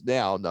what it is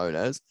now known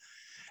as.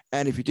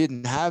 And if you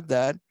didn't have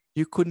that,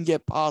 you couldn't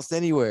get past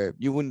anywhere.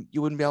 You wouldn't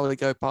be able to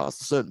go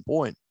past a certain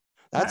point.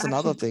 That's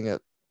another thing.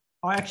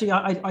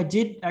 I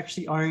did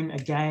actually own a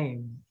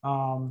game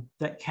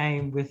that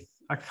came with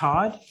a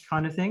card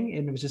kind of thing,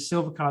 and it was a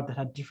silver card that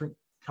had different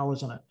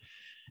colors on it.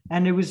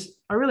 And it was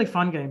a really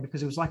fun game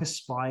because it was like a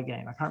spy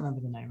game. I can't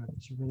remember the name of it.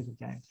 It's a really good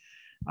game.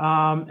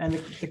 And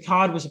the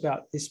card was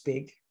about this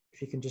big,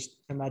 if you can just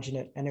imagine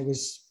it. And it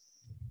was,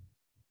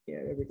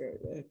 there we go,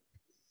 there,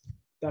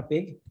 that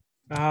big.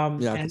 I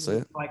can see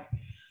it. Like,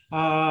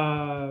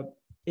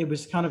 it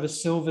was kind of a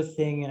silver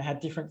thing and it had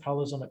different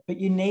colors on it. But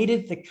you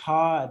needed the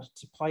card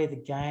to play the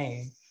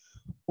game,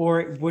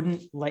 or it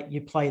wouldn't let you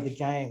play the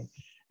game.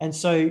 And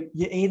so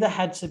you either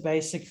had to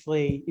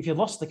basically, if you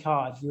lost the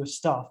card, you were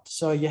stuffed.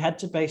 So you had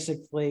to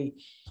basically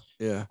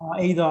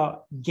either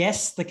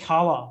guess the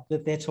color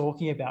that they're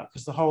talking about,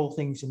 because the whole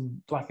thing's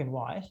in black and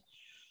white,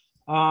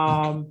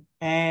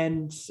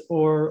 and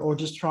or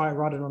just try and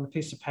write it on a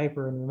piece of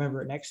paper and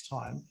remember it next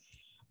time.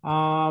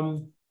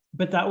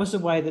 But that was the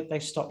way that they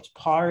stopped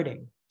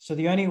pirating. So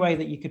the only way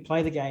that you could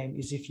play the game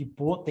is if you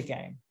bought the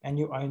game and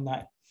you own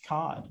that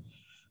card.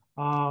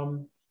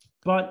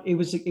 But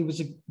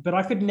but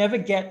I could never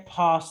get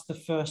past the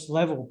first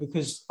level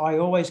because I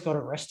always got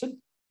arrested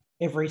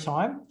every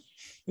time.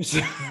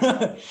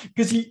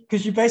 Because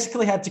you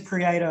basically had to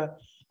create a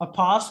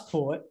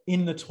passport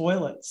in the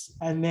toilets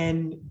and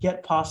then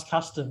get past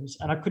customs,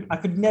 and I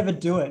could never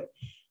do it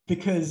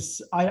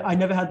because I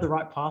never had the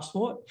right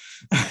passport.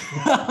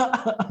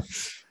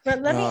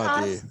 But let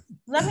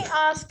me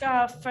ask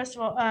first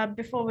of all,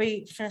 before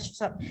we finish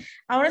this up,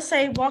 I want to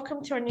say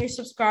welcome to our new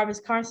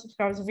subscribers, current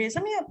subscribers, viewers.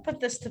 Let me put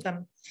this to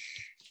them.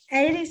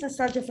 80s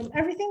nostalgia from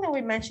everything that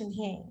we mentioned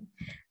here.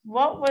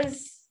 What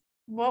was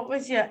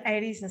your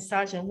 80s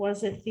nostalgia?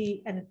 Was it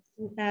the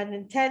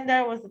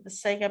Nintendo? Was it the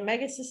Sega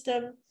Mega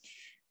System?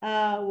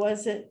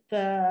 Was it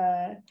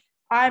the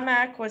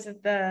iMac? Was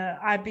it the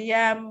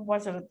IBM?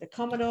 Was it the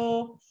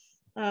Commodore?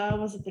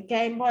 Was it the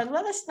Game Boy?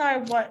 Let us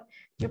know what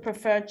your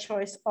preferred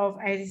choice of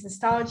 80s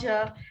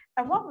nostalgia,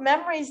 and what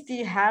memories do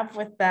you have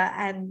with that,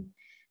 and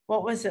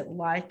what was it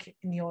like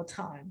in your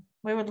time?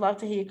 We would love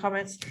to hear your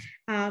comments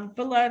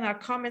below in our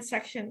comment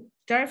section.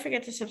 Don't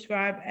forget to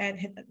subscribe and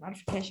hit that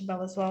notification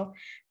bell as well.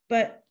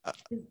 But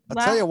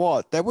I'll tell you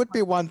what, there would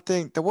be one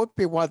thing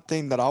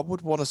that I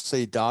would want to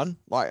see done.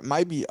 Like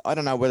maybe, I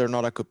don't know whether or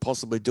not I could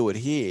possibly do it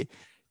here.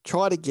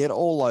 Try to get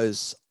all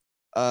those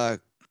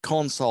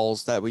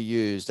consoles that we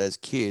used as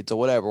kids or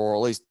whatever, or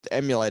at least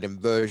emulating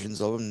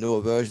versions of them,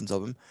 newer versions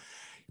of them,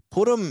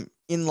 put them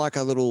in like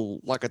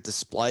a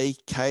display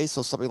case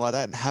or something like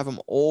that, and have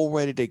them all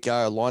ready to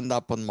go, lined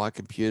up on my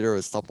computer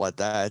and stuff like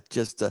that.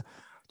 Just to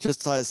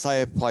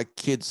say, if like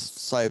kids,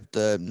 say if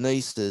the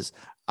nieces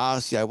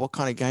ask you, what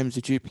kind of games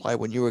did you play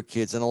when you were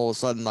kids? And all of a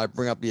sudden I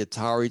bring up the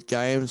Atari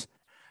games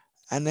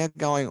and they're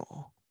going,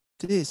 oh,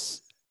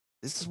 this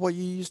is what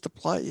you used to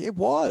play. It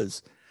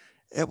was.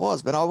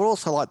 But I would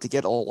also like to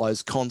get all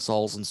those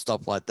consoles and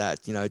stuff like that,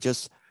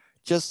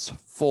 just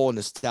for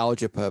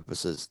nostalgia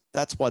purposes.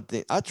 That's one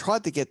thing. I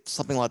tried to get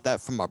something like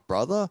that from my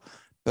brother,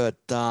 but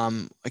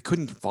I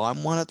couldn't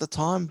find one at the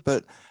time.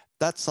 But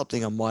that's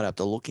something I might have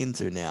to look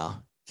into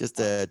now. Just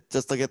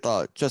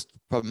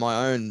for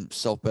my own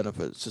self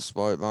benefit, just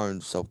my own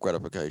self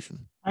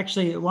gratification.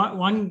 Actually,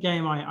 one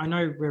game I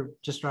know we're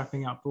just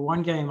wrapping up, but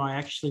one game I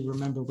actually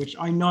remember, which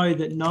I know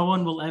that no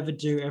one will ever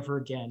do ever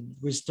again,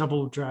 was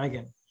Double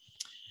Dragon.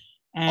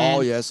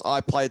 And, yes, I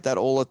played that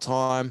all the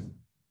time.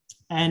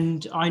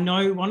 And I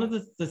know one of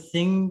the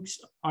things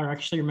I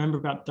actually remember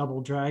about Double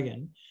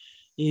Dragon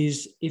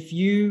is if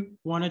you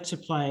wanted to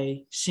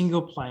play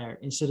single player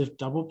instead of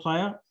double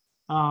player,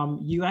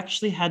 you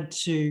actually had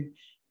to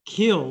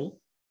kill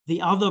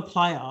the other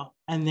player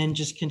and then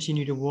just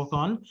continue to walk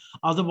on.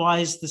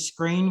 Otherwise, the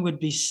screen would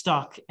be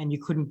stuck and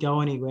you couldn't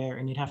go anywhere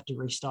and you'd have to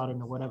restart it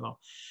or whatever.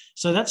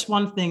 So that's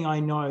one thing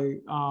I know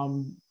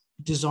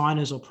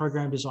designers or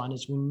program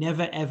designers will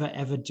never, ever,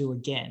 ever do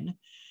again.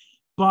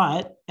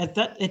 But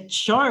it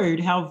showed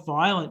how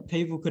violent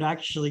people could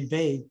actually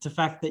be. The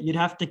fact that you'd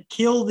have to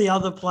kill the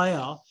other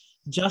player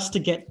just to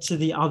get to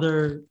the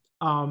other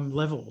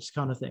levels,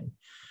 kind of thing.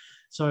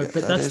 So, yeah,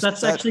 but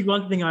that's actually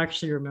one thing I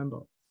actually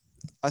remember.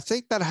 I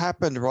think that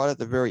happened right at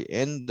the very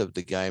end of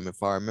the game,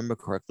 if I remember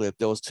correctly. If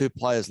there was two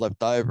players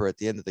left over at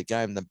the end of the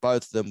game, then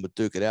both of them would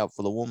duke it out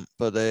for the woman,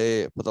 for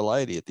the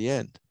lady at the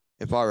end,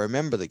 if I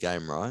remember the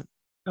game right.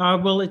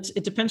 Well,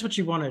 it depends what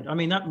you wanted. I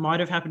mean, that might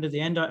have happened at the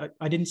end.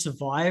 I didn't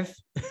survive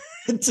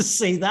to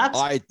see that.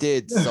 I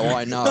did, so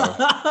I know.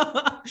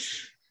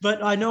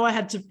 But I know I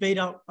had to beat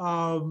up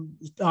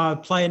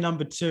player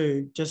number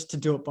 2 just to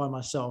do it by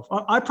myself.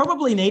 I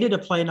probably needed a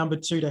player number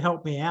 2 to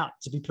help me out,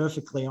 to be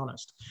perfectly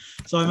honest.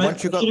 So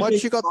once you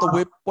got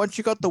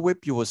the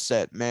whip, you were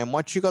set, man.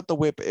 Once you got the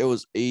whip, it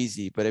was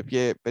easy. But if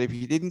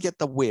you didn't get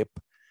the whip,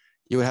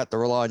 you would have to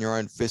rely on your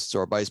own fists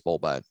or a baseball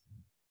bat.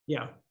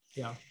 Yeah.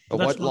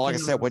 But like I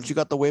said, once you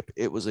got the whip,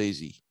 it was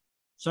easy.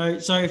 So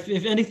if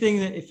anything,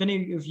 if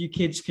any of you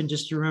kids can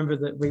just remember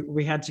that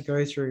we had to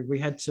go through, we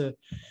had to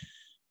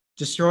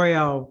destroy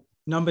our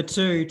number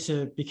 2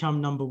 to become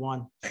number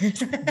 1.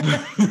 But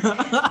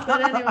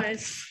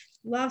anyways,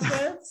 last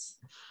words.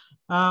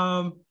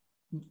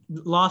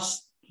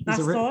 Last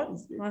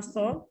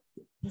thought.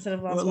 Instead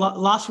of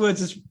last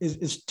words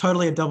is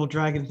totally a Double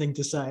Dragon thing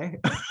to say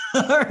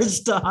or a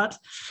start.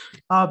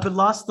 But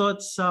last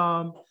thoughts.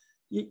 I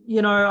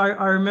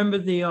remember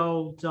the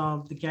old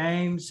the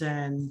games,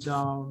 and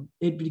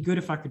it'd be good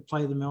if I could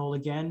play them all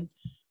again.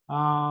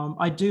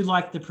 I do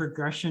like the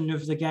progression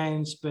of the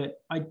games,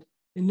 but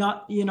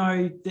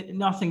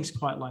nothing's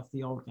quite like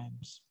the old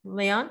games.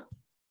 Leon?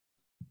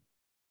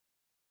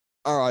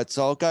 All right,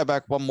 so I'll go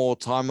back one more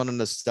time on a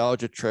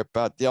nostalgia trip.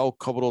 But the old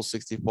Commodore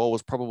 64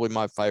 was probably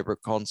my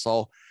favorite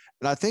console.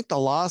 And I think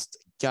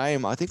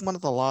one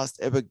of the last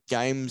ever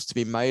games to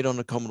be made on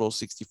the Commodore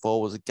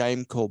 64 was a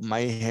game called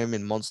Mayhem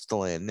in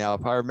Monsterland. Now,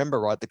 if I remember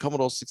right, the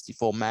Commodore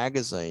 64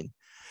 magazine,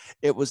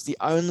 it was the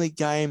only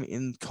game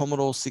in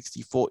Commodore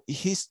 64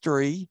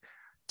 history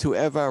to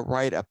ever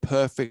rate a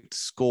perfect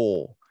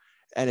score.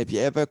 And if you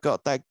ever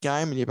got that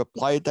game and you ever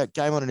played that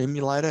game on an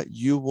emulator,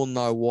 you will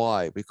know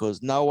why. Because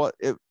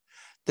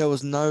there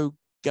was no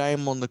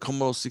game on the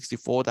Commodore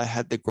 64 that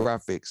had the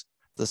graphics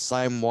the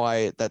same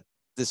way that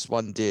this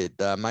one did,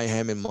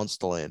 Mayhem in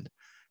Monsterland.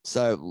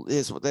 So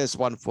there's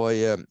one for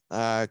you,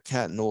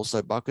 Cat, and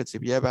also Buckets.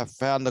 If you ever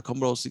found the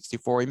Commodore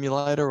 64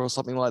 emulator or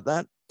something like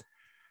that,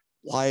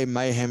 play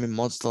Mayhem in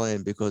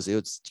Monsterland, because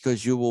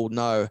you will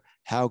know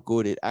how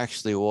good it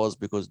actually was,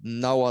 because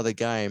no other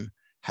game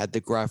had the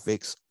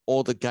graphics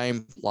or the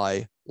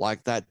gameplay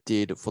like that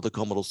did for the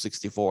Commodore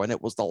 64. And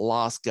it was the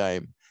last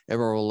game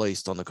ever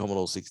released on the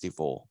Commodore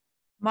 64.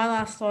 My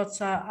last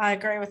thoughts are, I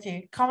agree with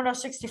you. Commodore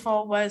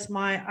 64 was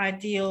my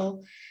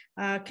ideal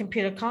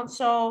computer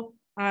console.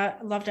 I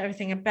loved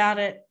everything about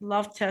it.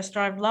 Loved Test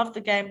Drive. Loved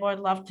the Game Boy.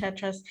 Loved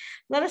Tetris.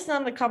 Let us know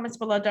in the comments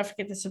below. Don't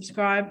forget to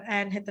subscribe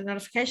and hit the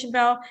notification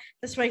bell.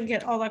 This way you can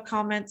get all our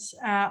comments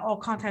or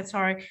content,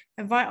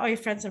 Invite all your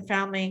friends and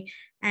family,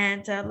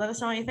 and let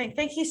us know what you think.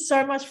 Thank you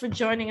so much for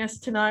joining us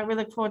tonight. We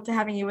look forward to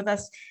having you with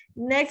us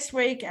next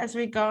week as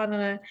we go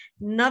on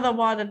another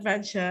wild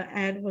adventure,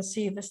 and we'll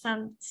see you this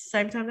time,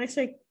 same time next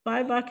week.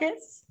 Bye,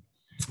 Buckets.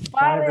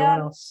 Bye everyone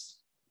else.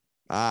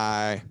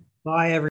 Bye. Bye, everyone.